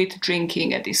 he quit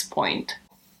drinking at this point.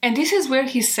 And this is where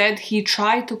he said he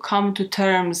tried to come to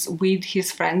terms with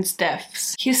his friends'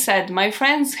 deaths. He said, my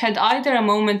friends had either a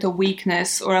moment of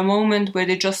weakness or a moment where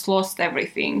they just lost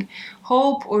everything.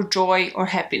 Hope or joy or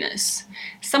happiness.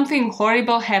 Something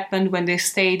horrible happened when they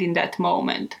stayed in that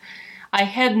moment. I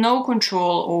had no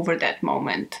control over that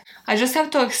moment. I just have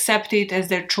to accept it as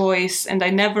their choice, and I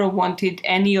never wanted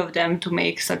any of them to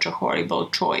make such a horrible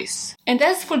choice. And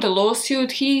as for the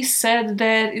lawsuit, he said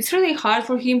that it's really hard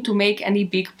for him to make any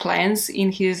big plans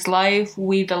in his life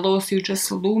with the lawsuit just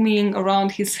looming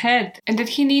around his head, and that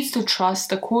he needs to trust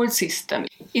the court system.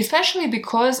 Especially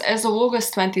because as of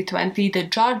August 2020, the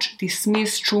judge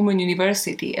dismissed Truman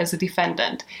University as a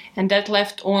defendant, and that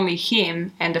left only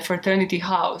him and the fraternity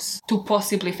house to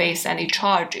possibly face any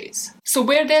charges. So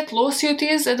where that lawsuit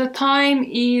is at the time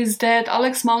is that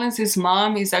Alex Mullins'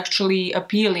 mom is actually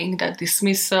appealing that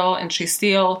dismissal, and she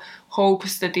still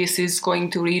hopes that this is going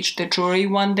to reach the jury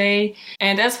one day.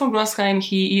 And as for Grossheim,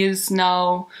 he is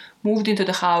now moved into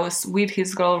the house with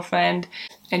his girlfriend,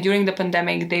 and during the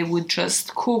pandemic they would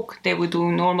just cook, they would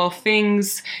do normal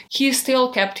things. He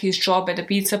still kept his job at a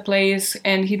pizza place,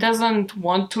 and he doesn't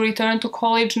want to return to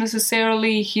college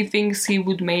necessarily. He thinks he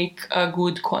would make a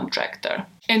good contractor.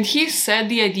 And he said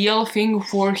the ideal thing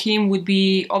for him would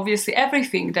be obviously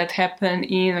everything that happened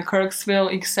in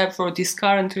Kirksville except for this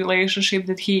current relationship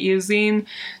that he is in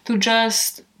to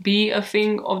just be a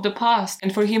thing of the past,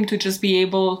 and for him to just be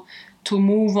able to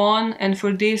move on, and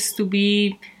for this to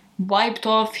be wiped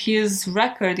off his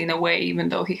record in a way, even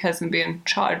though he hasn't been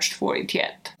charged for it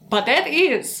yet. But that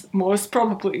is most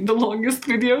probably the longest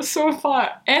video so far,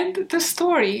 and the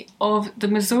story of the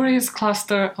Missouri's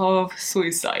cluster of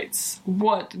suicides.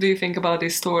 What do you think about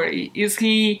this story? Is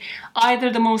he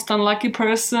either the most unlucky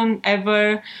person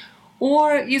ever,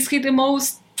 or is he the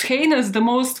most heinous, the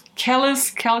most callous,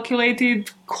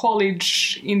 calculated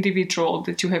college individual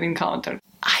that you have encountered?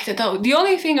 I don't know. The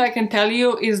only thing I can tell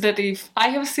you is that if I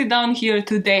have sit down here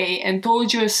today and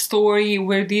told you a story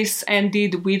where this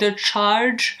ended with a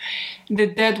charge,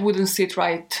 that wouldn't sit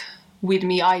right with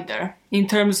me either, in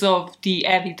terms of the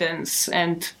evidence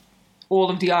and all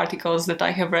of the articles that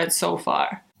I have read so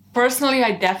far. Personally,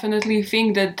 I definitely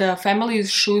think that the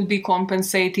families should be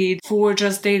compensated for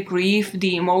just their grief,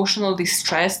 the emotional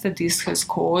distress that this has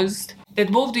caused. That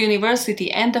both the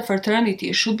university and the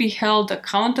fraternity should be held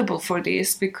accountable for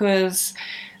this, because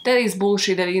that is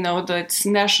bullshit that, that's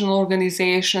national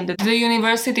organization, that the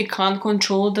university can't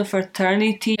control the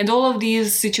fraternity, and all of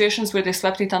these situations where they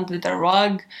swept it under the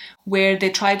rug, where they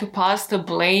try to pass the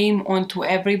blame onto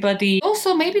everybody.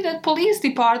 Also, maybe that police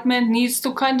department needs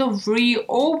to kind of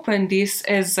reopen this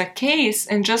as a case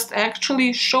and just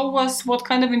actually show us what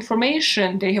kind of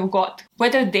information they have got.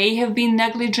 Whether they have been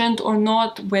negligent or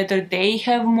not, whether they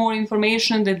have more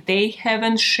information that they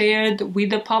haven't shared with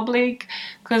the public,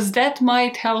 because that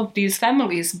might help these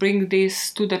families bring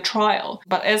this to the trial.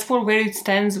 But as for where it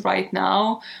stands right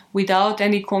now, without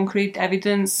any concrete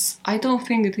evidence, I don't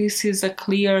think this is a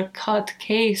clear-cut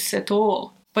case at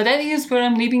all. But that is where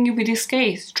I'm leaving you with this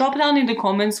case. Drop down in the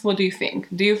comments, what do you think?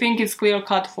 Do you think it's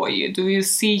clear-cut for you? Do you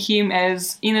see him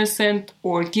as innocent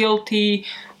or guilty?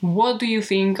 What do you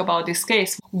think about this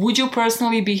case? Would you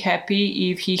personally be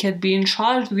happy if he had been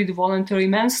charged with voluntary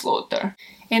manslaughter?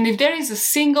 And if there is a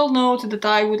single note that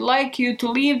I would like you to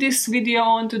leave this video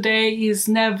on today is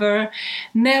never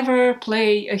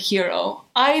play a hero.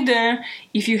 Either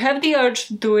if you have the urge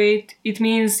to do it, it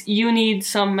means you need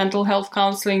some mental health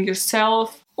counseling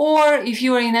yourself, or if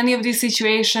you are in any of these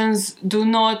situations, do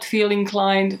not feel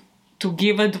inclined to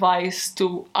give advice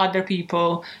to other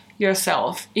people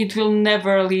yourself. It will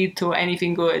never lead to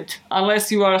anything good.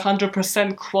 Unless you are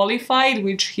 100% qualified,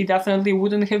 which he definitely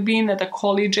wouldn't have been at a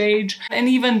college age. And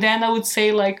even then I would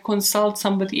say like consult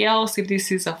somebody else if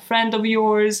this is a friend of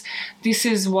yours. This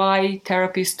is why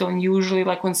therapists don't usually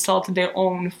like consult their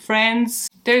own friends.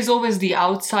 There's always the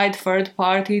outside third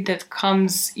party that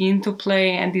comes into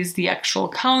play and is the actual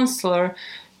counselor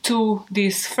to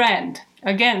this friend.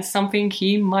 Again, something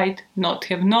he might not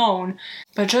have known.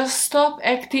 But just stop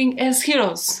acting as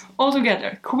heroes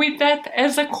altogether. Quit that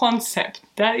as a concept.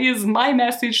 That is my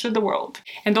message to the world.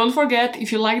 And don't forget,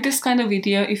 if you like this kind of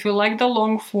video, if you like the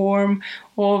long form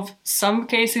of some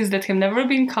cases that have never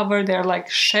been covered, they're like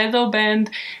shadow banned,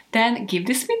 then give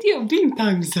this video a big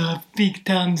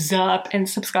thumbs up, and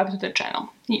subscribe to the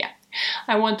channel. Yeah,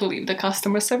 I want to leave the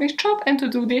customer service job and to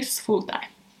do this full time.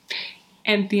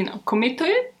 And commit to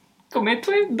it,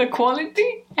 the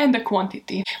quality and the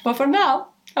quantity. But for now,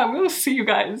 I will see you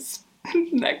guys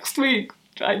next week,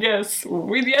 I guess,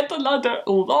 with yet another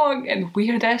long and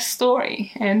weird-ass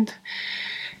story. And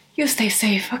you stay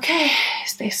safe, okay?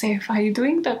 Stay safe. Are you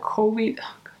doing the COVID?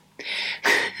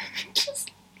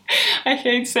 I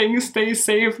hate saying stay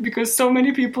safe because so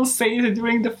many people say it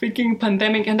during the freaking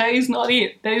pandemic, and that is not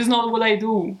it. That is not what I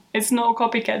do. It's no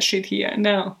copycat shit here,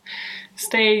 no.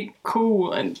 Stay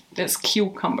cool and there's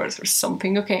cucumbers or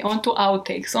something. Okay, on to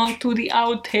the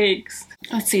outtakes.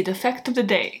 Let's see, the fact of the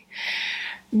day.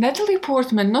 Natalie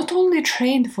Portman not only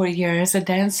trained for a year as a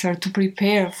dancer to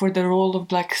prepare for the role of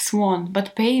Black Swan,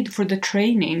 but paid for the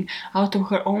training out of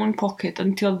her own pocket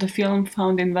until the film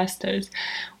found investors.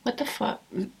 What the fuck?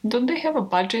 Don't they have a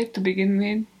budget to begin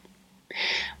with?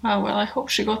 Wow, well, I hope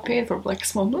she got paid for Black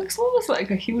Swan. Black Swan was like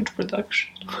a huge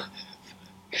production.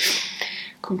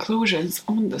 Conclusions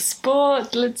on the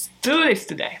spot. Let's do this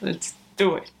today. Let's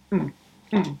do it.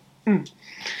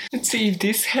 Let's see if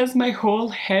this has my whole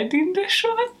head in the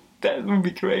shot. That would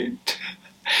be great.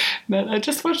 Man, I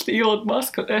just watched Elon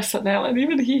Musk on SNL and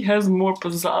even he has more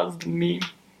pizzazz than me.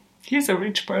 He's a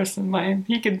rich person, man.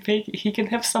 He can fake it. He can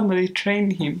have somebody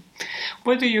train him.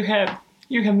 What do you have?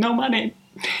 You have no money.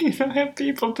 You don't have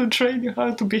people to train you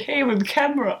how to behave on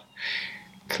camera.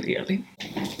 Clearly.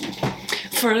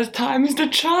 First time is the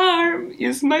charm.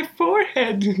 Is my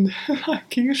forehead in the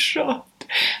fucking shot.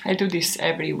 I do this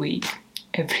every week.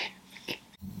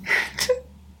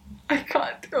 I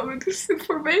can't deal with this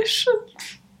information.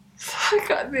 I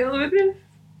can't deal with it.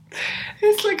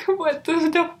 It's like what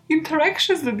the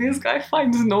interactions that this guy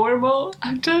finds normal.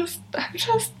 I just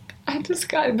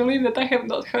can't believe that I have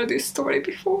not heard this story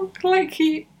before. Like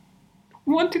he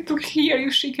wanted to hear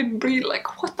if she can breathe.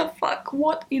 Like what the fuck?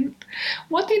 What in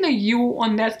a You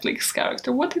on Netflix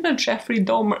character? What in a Jeffrey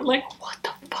Dahmer? Like what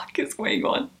the fuck is going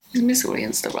on? Is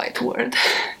Missourian's the right word?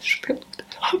 Should be looked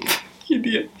that up.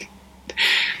 Idiot.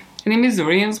 Any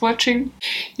Missourians watching?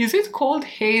 Is it called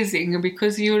hazing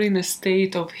because you're in a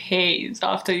state of haze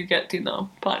after you get,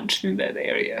 punched in that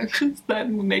area? That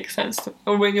would make sense.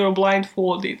 Or when you're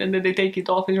blindfolded and then they take it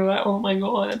off and you're like, oh my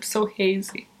god, I'm so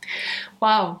hazy.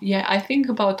 Wow, yeah, I think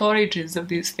about origins of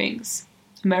these things.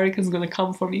 America's gonna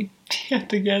come for me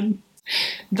yet again.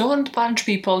 Don't punch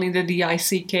people in the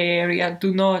DICK area.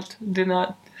 Do not.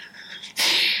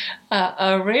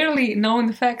 A rarely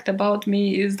known fact about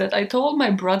me is that I told my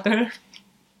brother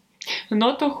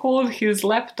not to hold his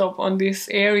laptop on this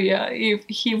area if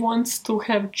he wants to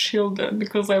have children,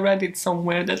 because I read it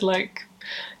somewhere that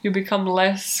you become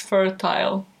less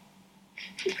fertile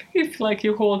if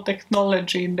you hold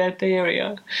technology in that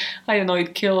area. I don't know,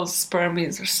 it kills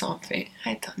spermies or something.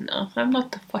 I don't know. I'm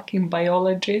not a fucking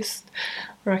biologist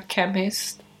or a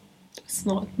chemist.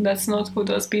 That's not who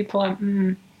those people are.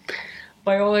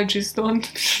 Biologists don't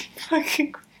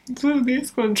fucking do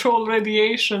this. Control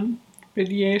radiation.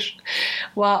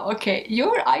 Wow, okay.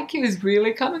 Your IQ is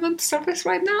really coming on the surface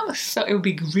right now, so it would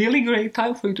be really great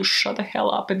time for you to shut the hell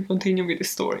up and continue with the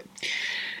story.